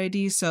with remote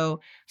ID, so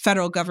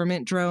federal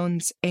government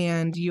drones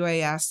and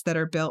UAS that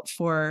are built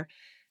for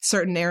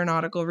certain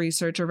aeronautical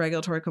research or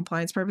regulatory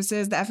compliance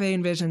purposes, the FAA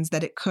envisions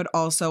that it could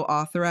also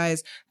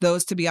authorize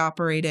those to be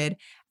operated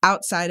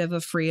outside of a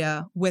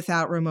FRIA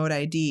without remote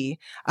ID,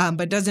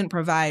 but doesn't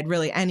provide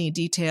really any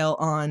detail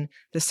on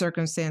the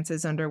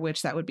circumstances under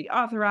which that would be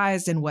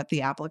authorized and what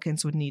the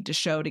applicants would need to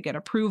show to get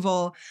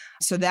approval.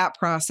 So that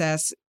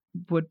process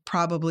would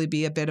probably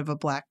be a bit of a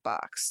black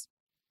box.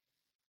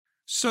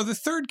 So the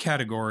third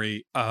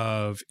category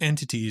of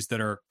entities that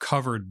are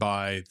covered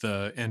by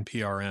the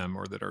NPRM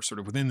or that are sort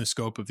of within the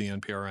scope of the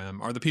NPRM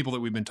are the people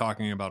that we've been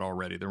talking about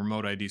already, the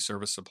remote ID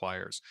service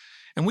suppliers.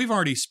 And we've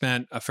already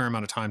spent a fair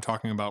amount of time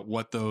talking about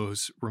what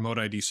those remote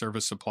ID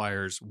service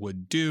suppliers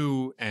would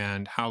do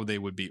and how they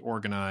would be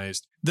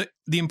organized. The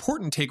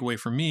important takeaway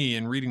for me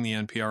in reading the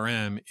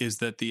NPRM is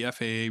that the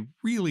FAA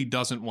really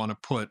doesn't want to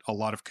put a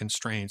lot of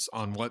constraints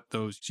on what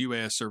those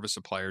UAS service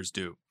suppliers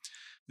do.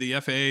 The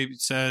FAA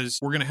says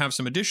we're going to have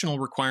some additional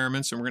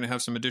requirements and we're going to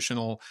have some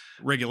additional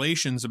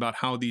regulations about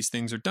how these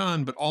things are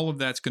done, but all of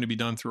that's going to be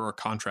done through our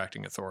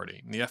contracting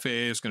authority. And the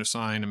FAA is going to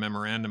sign a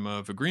memorandum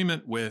of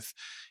agreement with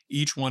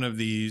each one of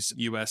these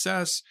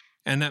USS,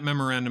 and that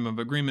memorandum of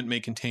agreement may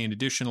contain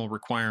additional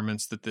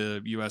requirements that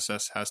the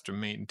USS has to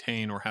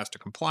maintain or has to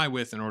comply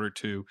with in order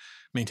to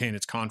maintain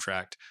its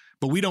contract.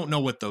 But we don't know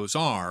what those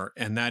are,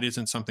 and that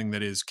isn't something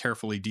that is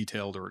carefully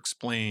detailed or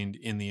explained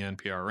in the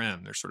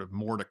NPRM. There's sort of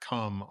more to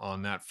come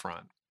on that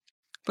front.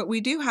 But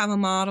we do have a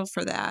model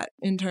for that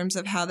in terms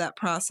of how that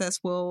process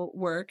will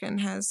work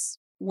and has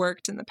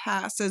worked in the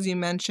past, as you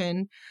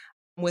mentioned,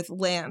 with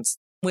LAANC,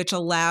 which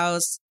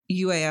allows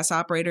UAS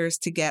operators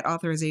to get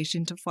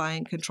authorization to fly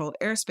in controlled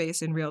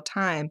airspace in real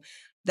time.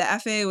 The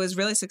FAA was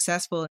really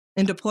successful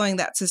in deploying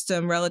that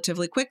system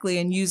relatively quickly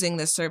and using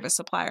the service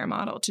supplier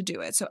model to do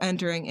it. So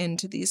entering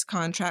into these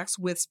contracts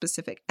with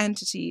specific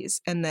entities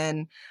and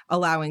then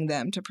allowing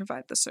them to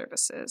provide the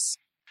services.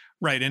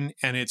 Right. And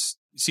it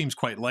seems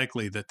quite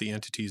likely that the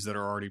entities that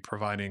are already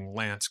providing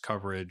LAANC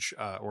coverage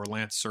or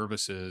LAANC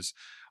services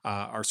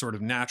are sort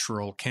of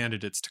natural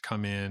candidates to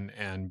come in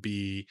and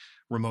be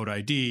remote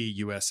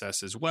ID,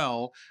 USS as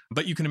well.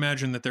 But you can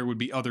imagine that there would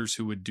be others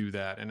who would do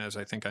that. And as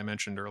I think I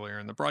mentioned earlier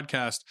in the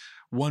broadcast,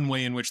 one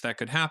way in which that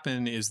could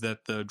happen is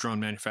that the drone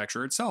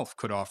manufacturer itself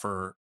could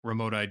offer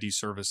remote ID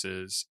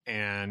services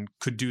and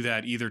could do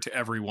that either to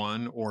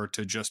everyone or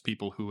to just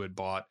people who had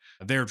bought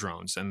their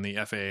drones. And the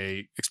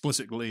FAA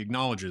explicitly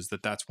acknowledges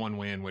that that's one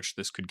way in which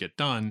this could get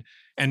done,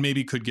 and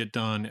maybe could get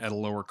done at a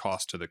lower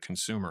cost to the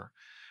consumer.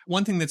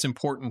 One thing that's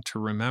important to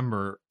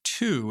remember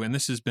too, and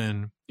this has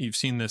been, you've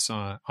seen this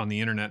on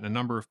the internet in a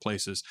number of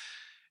places,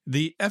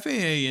 the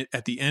FAA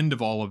at the end of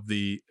all of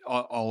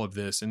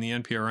this in the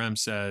NPRM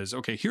says,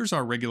 okay, here's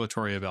our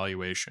regulatory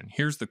evaluation.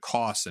 Here's the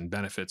costs and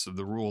benefits of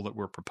the rule that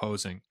we're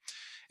proposing.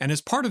 And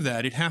as part of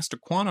that, it has to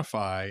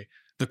quantify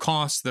the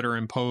costs that are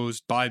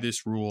imposed by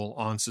this rule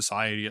on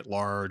society at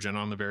large and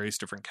on the various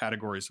different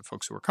categories of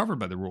folks who are covered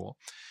by the rule.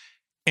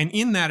 And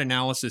in that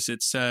analysis,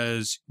 it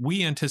says,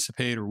 we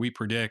anticipate or we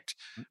predict,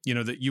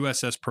 that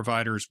USS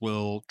providers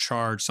will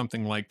charge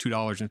something like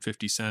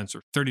 $2.50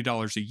 or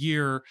 $30 a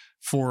year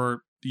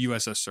for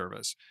USS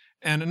service.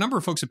 And a number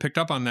of folks have picked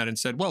up on that and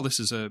said, well, this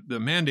is the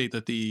mandate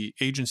that the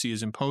agency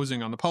is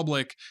imposing on the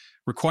public,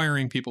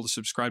 requiring people to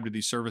subscribe to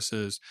these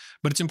services.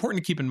 But it's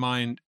important to keep in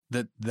mind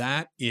that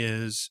that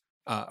is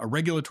a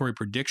regulatory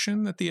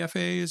prediction that the FAA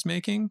is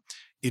making.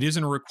 It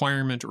isn't a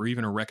requirement or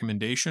even a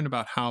recommendation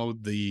about how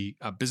the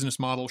business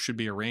model should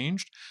be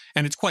arranged.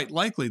 And it's quite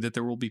likely that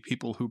there will be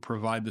people who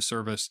provide the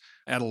service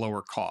at a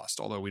lower cost,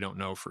 although we don't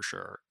know for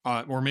sure.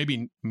 Or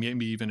maybe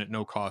even at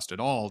no cost at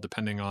all,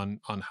 depending on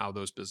how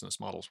those business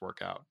models work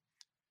out.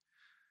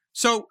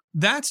 So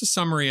that's a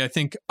summary, I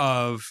think,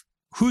 of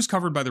who's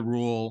covered by the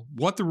rule,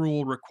 what the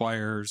rule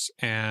requires,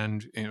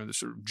 and the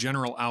sort of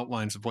general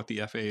outlines of what the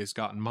FAA has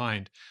got in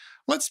mind.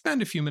 Let's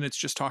spend a few minutes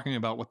just talking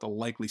about what the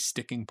likely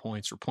sticking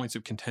points or points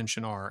of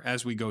contention are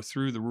as we go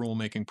through the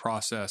rulemaking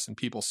process and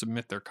people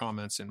submit their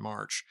comments in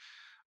March.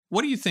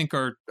 What do you think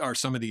are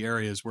some of the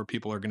areas where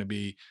people are going to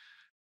be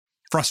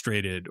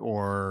frustrated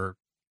or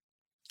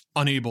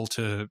unable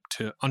to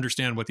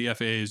understand what the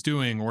FAA is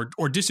doing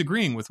or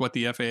disagreeing with what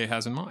the FAA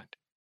has in mind?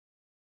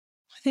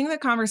 I think the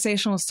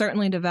conversation will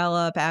certainly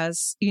develop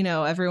as,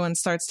 everyone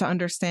starts to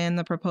understand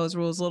the proposed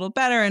rules a little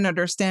better and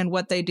understand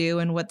what they do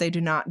and what they do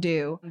not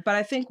do. But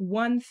I think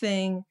one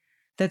thing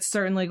that's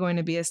certainly going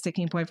to be a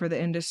sticking point for the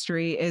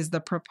industry is the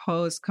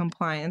proposed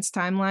compliance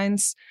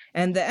timelines.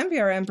 And the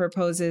NPRM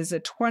proposes a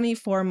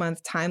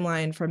 24-month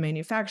timeline for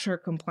manufacturer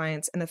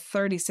compliance and a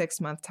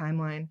 36-month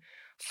timeline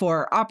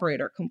for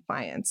operator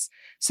compliance.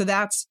 So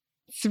that's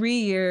 3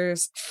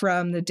 years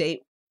from the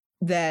date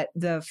that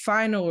the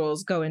final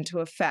rules go into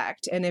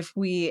effect. And if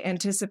we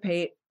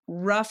anticipate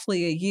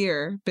roughly a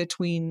year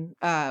between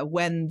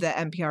when the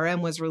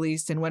NPRM was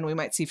released and when we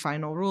might see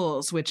final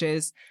rules, which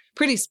is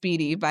pretty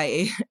speedy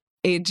by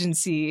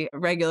agency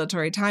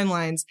regulatory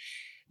timelines,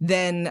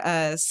 then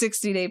a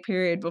 60-day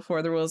period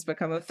before the rules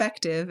become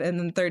effective, and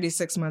then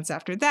 36 months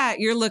after that,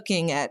 you're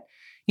looking at,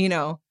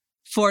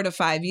 4 to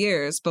 5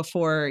 years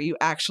before you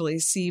actually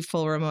see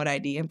full remote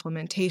ID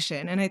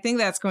implementation. And I think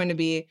that's going to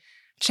be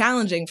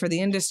challenging for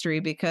the industry,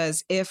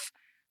 because if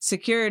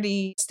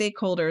security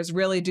stakeholders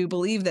really do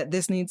believe that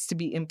this needs to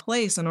be in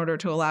place in order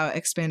to allow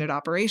expanded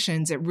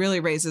operations, it really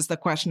raises the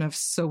question of,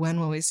 so when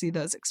will we see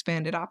those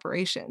expanded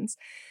operations?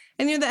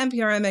 And the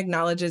NPRM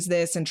acknowledges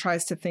this and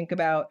tries to think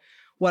about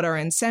what are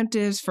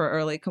incentives for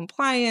early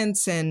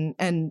compliance and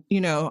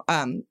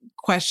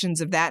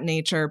questions of that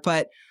nature.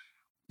 But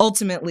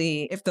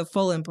ultimately, if the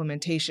full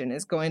implementation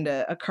is going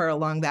to occur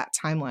along that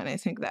timeline, I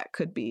think that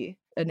could be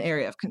an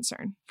area of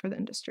concern for the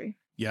industry.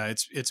 Yeah,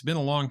 it's been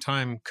a long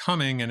time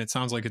coming, and it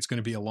sounds like it's going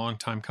to be a long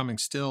time coming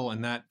still,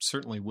 and that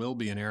certainly will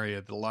be an area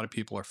that a lot of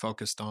people are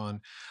focused on.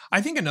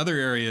 I think another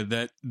area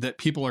that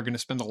people are going to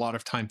spend a lot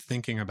of time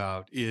thinking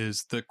about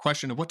is the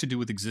question of what to do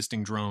with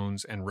existing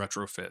drones and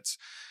retrofits.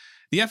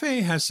 The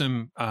FAA has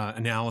some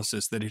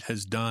analysis that it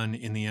has done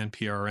in the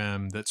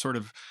NPRM that sort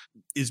of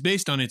is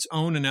based on its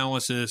own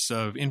analysis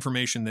of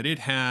information that it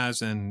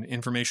has and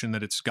information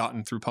that it's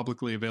gotten through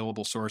publicly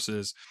available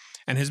sources,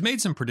 and has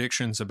made some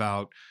predictions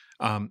about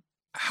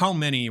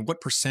what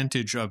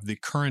percentage of the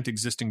current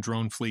existing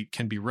drone fleet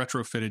can be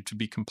retrofitted to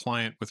be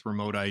compliant with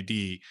remote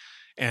ID.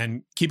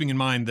 And keeping in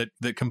mind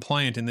that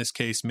compliant in this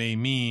case may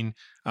mean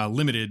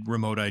limited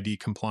remote ID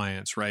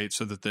compliance, right?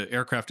 So that the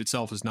aircraft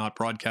itself is not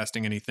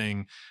broadcasting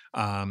anything,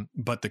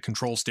 but the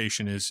control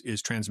station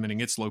is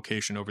transmitting its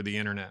location over the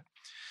internet.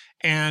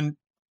 And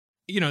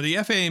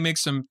The FAA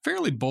makes some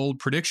fairly bold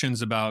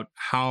predictions about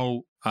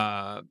how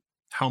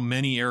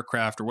many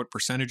aircraft or what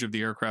percentage of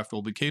the aircraft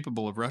will be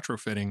capable of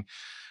retrofitting.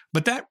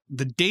 But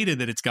the data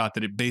that it's got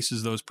that it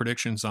bases those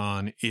predictions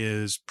on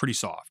is pretty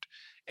soft.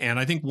 And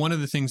I think one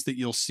of the things that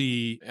you'll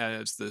see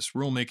as this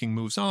rulemaking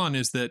moves on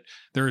is that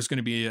there is going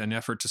to be an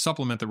effort to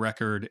supplement the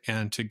record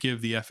and to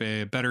give the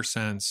FAA a better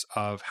sense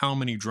of how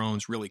many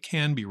drones really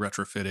can be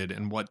retrofitted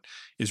and what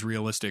is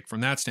realistic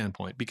from that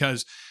standpoint.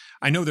 Because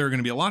I know there are going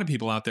to be a lot of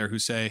people out there who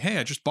say, hey,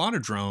 I just bought a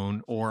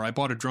drone, or I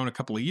bought a drone a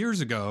couple of years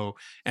ago,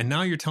 and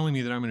now you're telling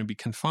me that I'm going to be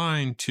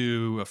confined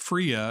to a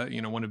FRIA,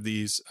 one of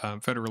these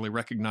federally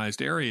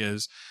recognized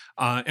areas,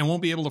 and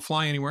won't be able to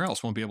fly anywhere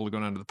else, won't be able to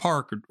go down to the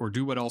park or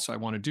do what else I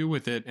want to do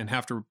with it, and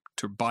have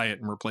to buy it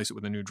and replace it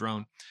with a new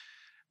drone.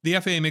 The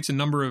FAA makes a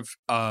number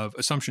of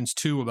assumptions,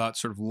 too, about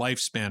sort of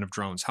lifespan of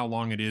drones, how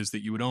long it is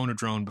that you would own a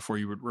drone before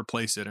you would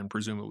replace it and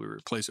presumably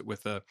replace it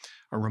with a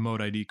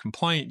remote ID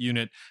compliant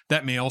unit.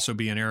 That may also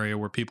be an area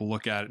where people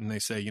look at it and they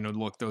say,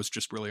 look, those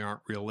just really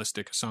aren't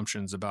realistic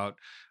assumptions about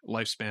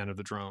lifespan of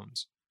the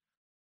drones.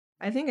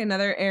 I think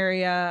another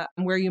area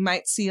where you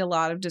might see a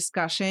lot of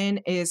discussion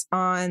is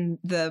on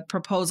the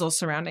proposals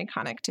surrounding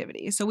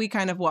connectivity. So we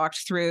kind of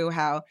walked through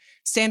how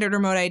standard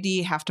remote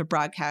ID have to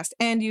broadcast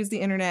and use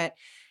the internet,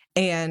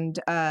 and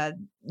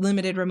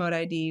limited remote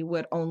ID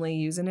would only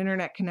use an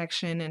internet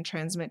connection and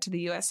transmit to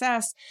the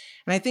USS.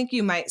 And I think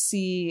you might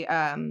see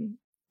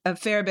a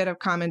fair bit of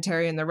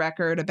commentary in the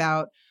record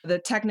about the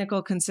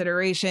technical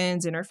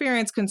considerations,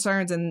 interference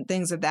concerns, and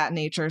things of that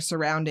nature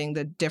surrounding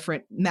the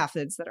different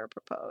methods that are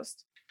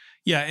proposed.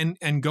 Yeah,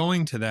 and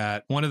going to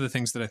that, one of the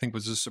things that I think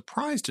was a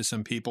surprise to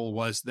some people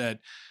was that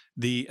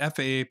the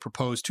FAA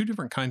proposed two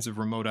different kinds of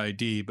remote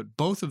ID, but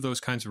both of those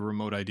kinds of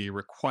remote ID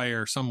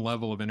require some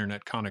level of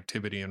internet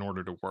connectivity in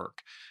order to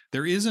work.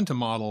 There isn't a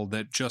model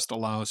that just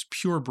allows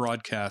pure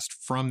broadcast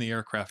from the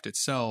aircraft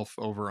itself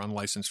over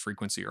unlicensed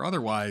frequency or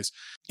otherwise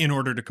in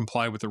order to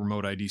comply with the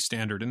remote ID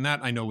standard. And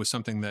that, I know, was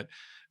something that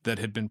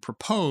had been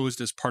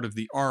proposed as part of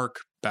the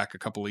ARC back a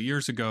couple of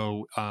years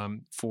ago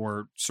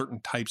for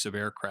certain types of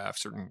aircraft,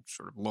 certain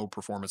sort of low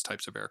performance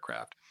types of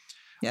aircraft.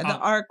 Yeah, the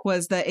ARC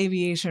was the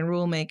Aviation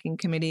Rulemaking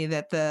Committee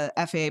that the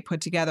FAA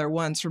put together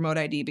once remote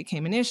ID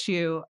became an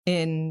issue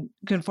in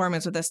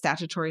conformance with a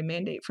statutory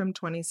mandate from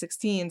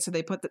 2016. So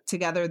they put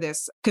together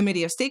this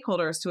committee of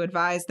stakeholders to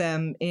advise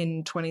them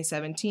in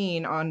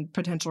 2017 on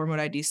potential remote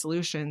ID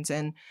solutions.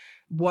 And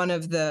one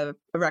of the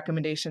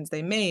recommendations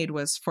they made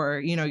was for,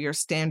 your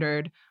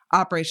standard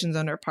operations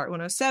under Part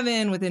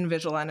 107 within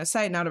visual line of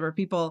sight, not over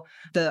people,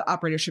 the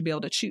operator should be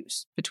able to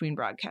choose between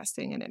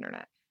broadcasting and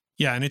internet.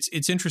 Yeah, and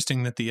it's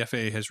interesting that the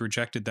FAA has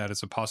rejected that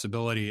as a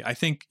possibility. I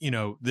think,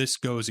 this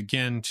goes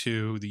again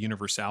to the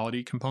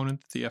universality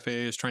component that the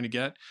FAA is trying to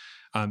get.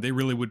 They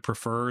really would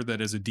prefer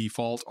that as a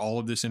default, all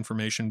of this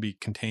information be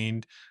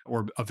contained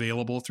or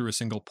available through a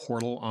single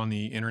portal on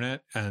the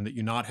internet, and that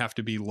you not have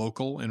to be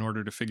local in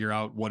order to figure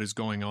out what is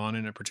going on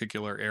in a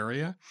particular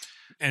area.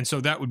 And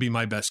so that would be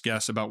my best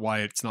guess about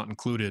why it's not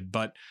included.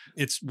 But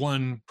it's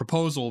one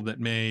proposal that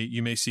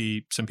you may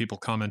see some people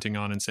commenting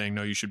on and saying,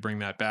 no, you should bring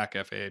that back,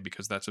 FAA,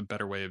 because that's a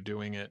better way of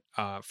doing it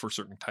for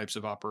certain types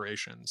of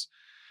operations.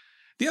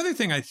 The other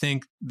thing I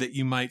think that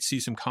you might see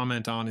some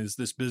comment on is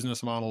this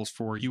business models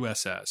for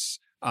USS.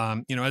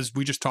 As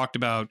we just talked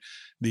about,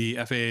 the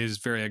FAA is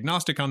very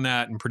agnostic on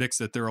that and predicts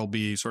that there will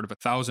be sort of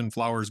 1,000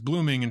 flowers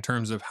blooming in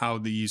terms of how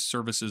these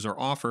services are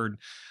offered.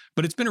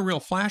 But it's been a real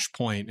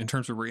flashpoint in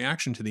terms of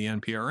reaction to the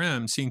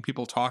NPRM, seeing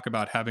people talk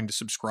about having to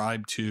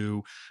subscribe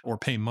to or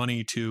pay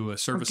money to a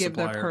service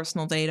supplier. Or give their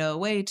personal data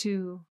away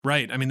to.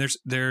 Right. I mean,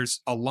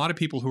 there's a lot of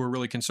people who are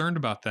really concerned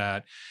about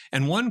that.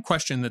 And one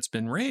question that's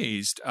been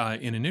raised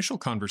in initial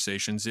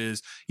conversations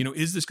is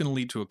this going to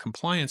lead to a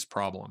compliance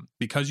problem?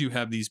 Because you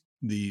have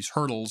these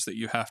hurdles that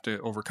you have to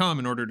overcome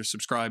in order to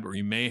subscribe, or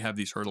you may have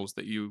these hurdles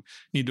that you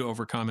need to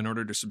overcome in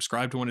order to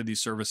subscribe to one of these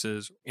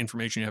services,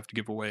 information you have to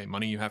give away,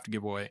 money you have to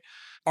give away.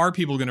 Are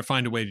people going to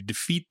find a way to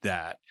defeat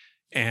that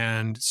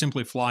and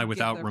simply fly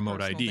without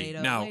remote ID?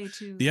 Now,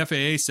 the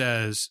FAA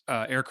says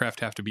aircraft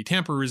have to be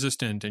tamper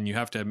resistant, and you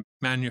have to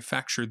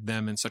manufacture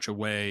them in such a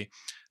way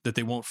that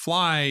they won't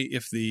fly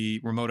if the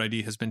remote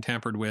ID has been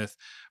tampered with.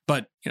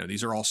 But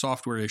these are all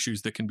software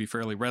issues that can be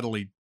fairly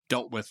readily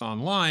dealt with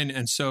online.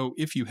 And so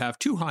if you have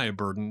too high a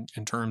burden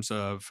in terms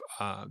of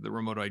the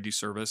remote ID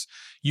service,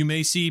 you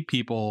may see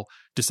people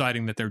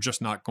deciding that they're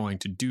just not going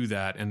to do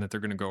that and that they're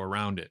going to go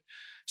around it.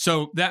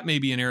 So that may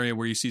be an area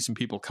where you see some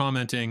people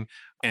commenting,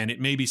 and it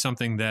may be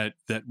something that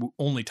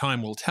only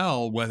time will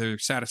tell whether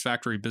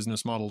satisfactory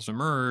business models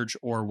emerge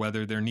or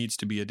whether there needs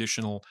to be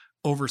additional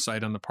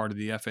oversight on the part of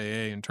the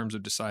FAA in terms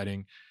of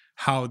deciding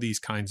how these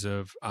kinds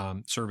of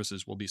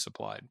services will be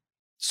supplied.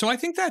 So I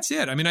think that's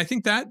it. I mean, I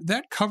think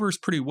that covers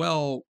pretty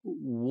well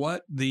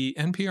what the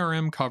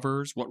NPRM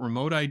covers, what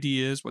remote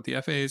ID is, what the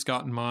FAA has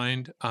got in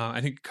mind.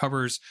 I think it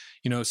covers,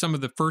 some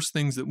of the first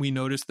things that we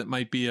noticed that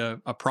might be a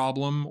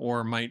problem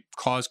or might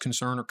cause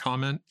concern or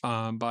comment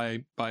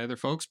by other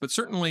folks. But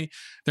certainly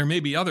there may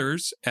be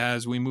others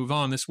as we move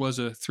on. This was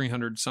a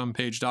 300-some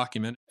page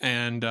document,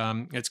 and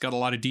it's got a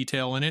lot of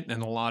detail in it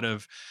and a lot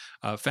of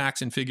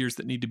facts and figures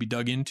that need to be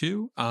dug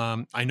into.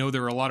 I know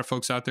there are a lot of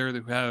folks out there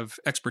that have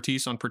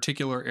expertise on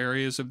particular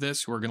areas of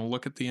this who are going to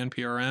look at the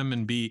NPRM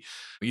and be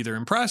either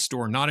impressed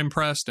or not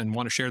impressed and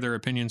want to share their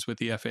opinions with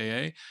the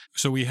FAA.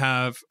 So we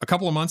have a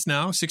couple of months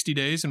now, 60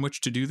 days in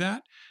which to do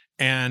that.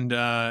 And,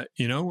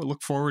 we'll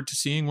look forward to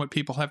seeing what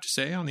people have to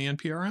say on the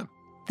NPRM.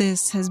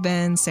 This has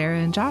been Sarah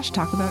and Josh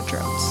Talk About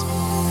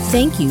Drones.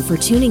 Thank you for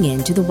tuning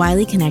in to the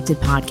Wiley Connected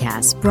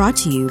podcast, brought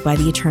to you by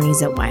the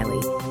attorneys at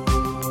Wiley.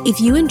 If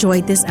you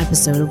enjoyed this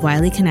episode of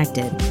Wiley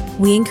Connected,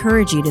 we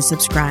encourage you to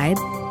subscribe,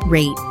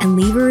 rate, and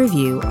leave a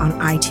review on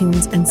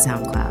iTunes and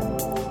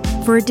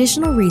SoundCloud. For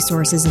additional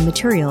resources and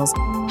materials,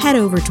 head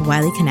over to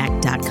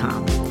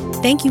wileyconnect.com.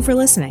 Thank you for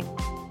listening.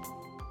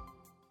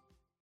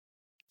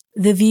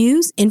 The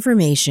views,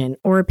 information,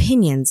 or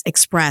opinions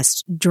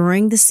expressed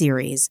during the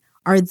series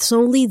are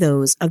solely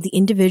those of the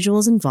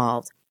individuals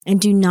involved and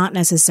do not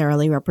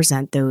necessarily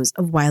represent those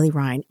of Wiley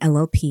Rein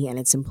LLP and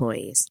its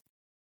employees.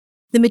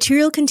 The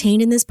material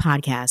contained in this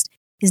podcast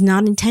is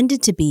not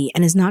intended to be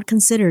and is not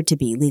considered to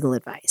be legal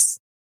advice.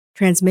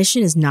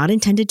 Transmission is not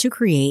intended to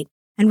create,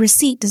 and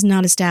receipt does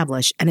not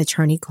establish an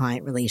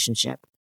attorney-client relationship.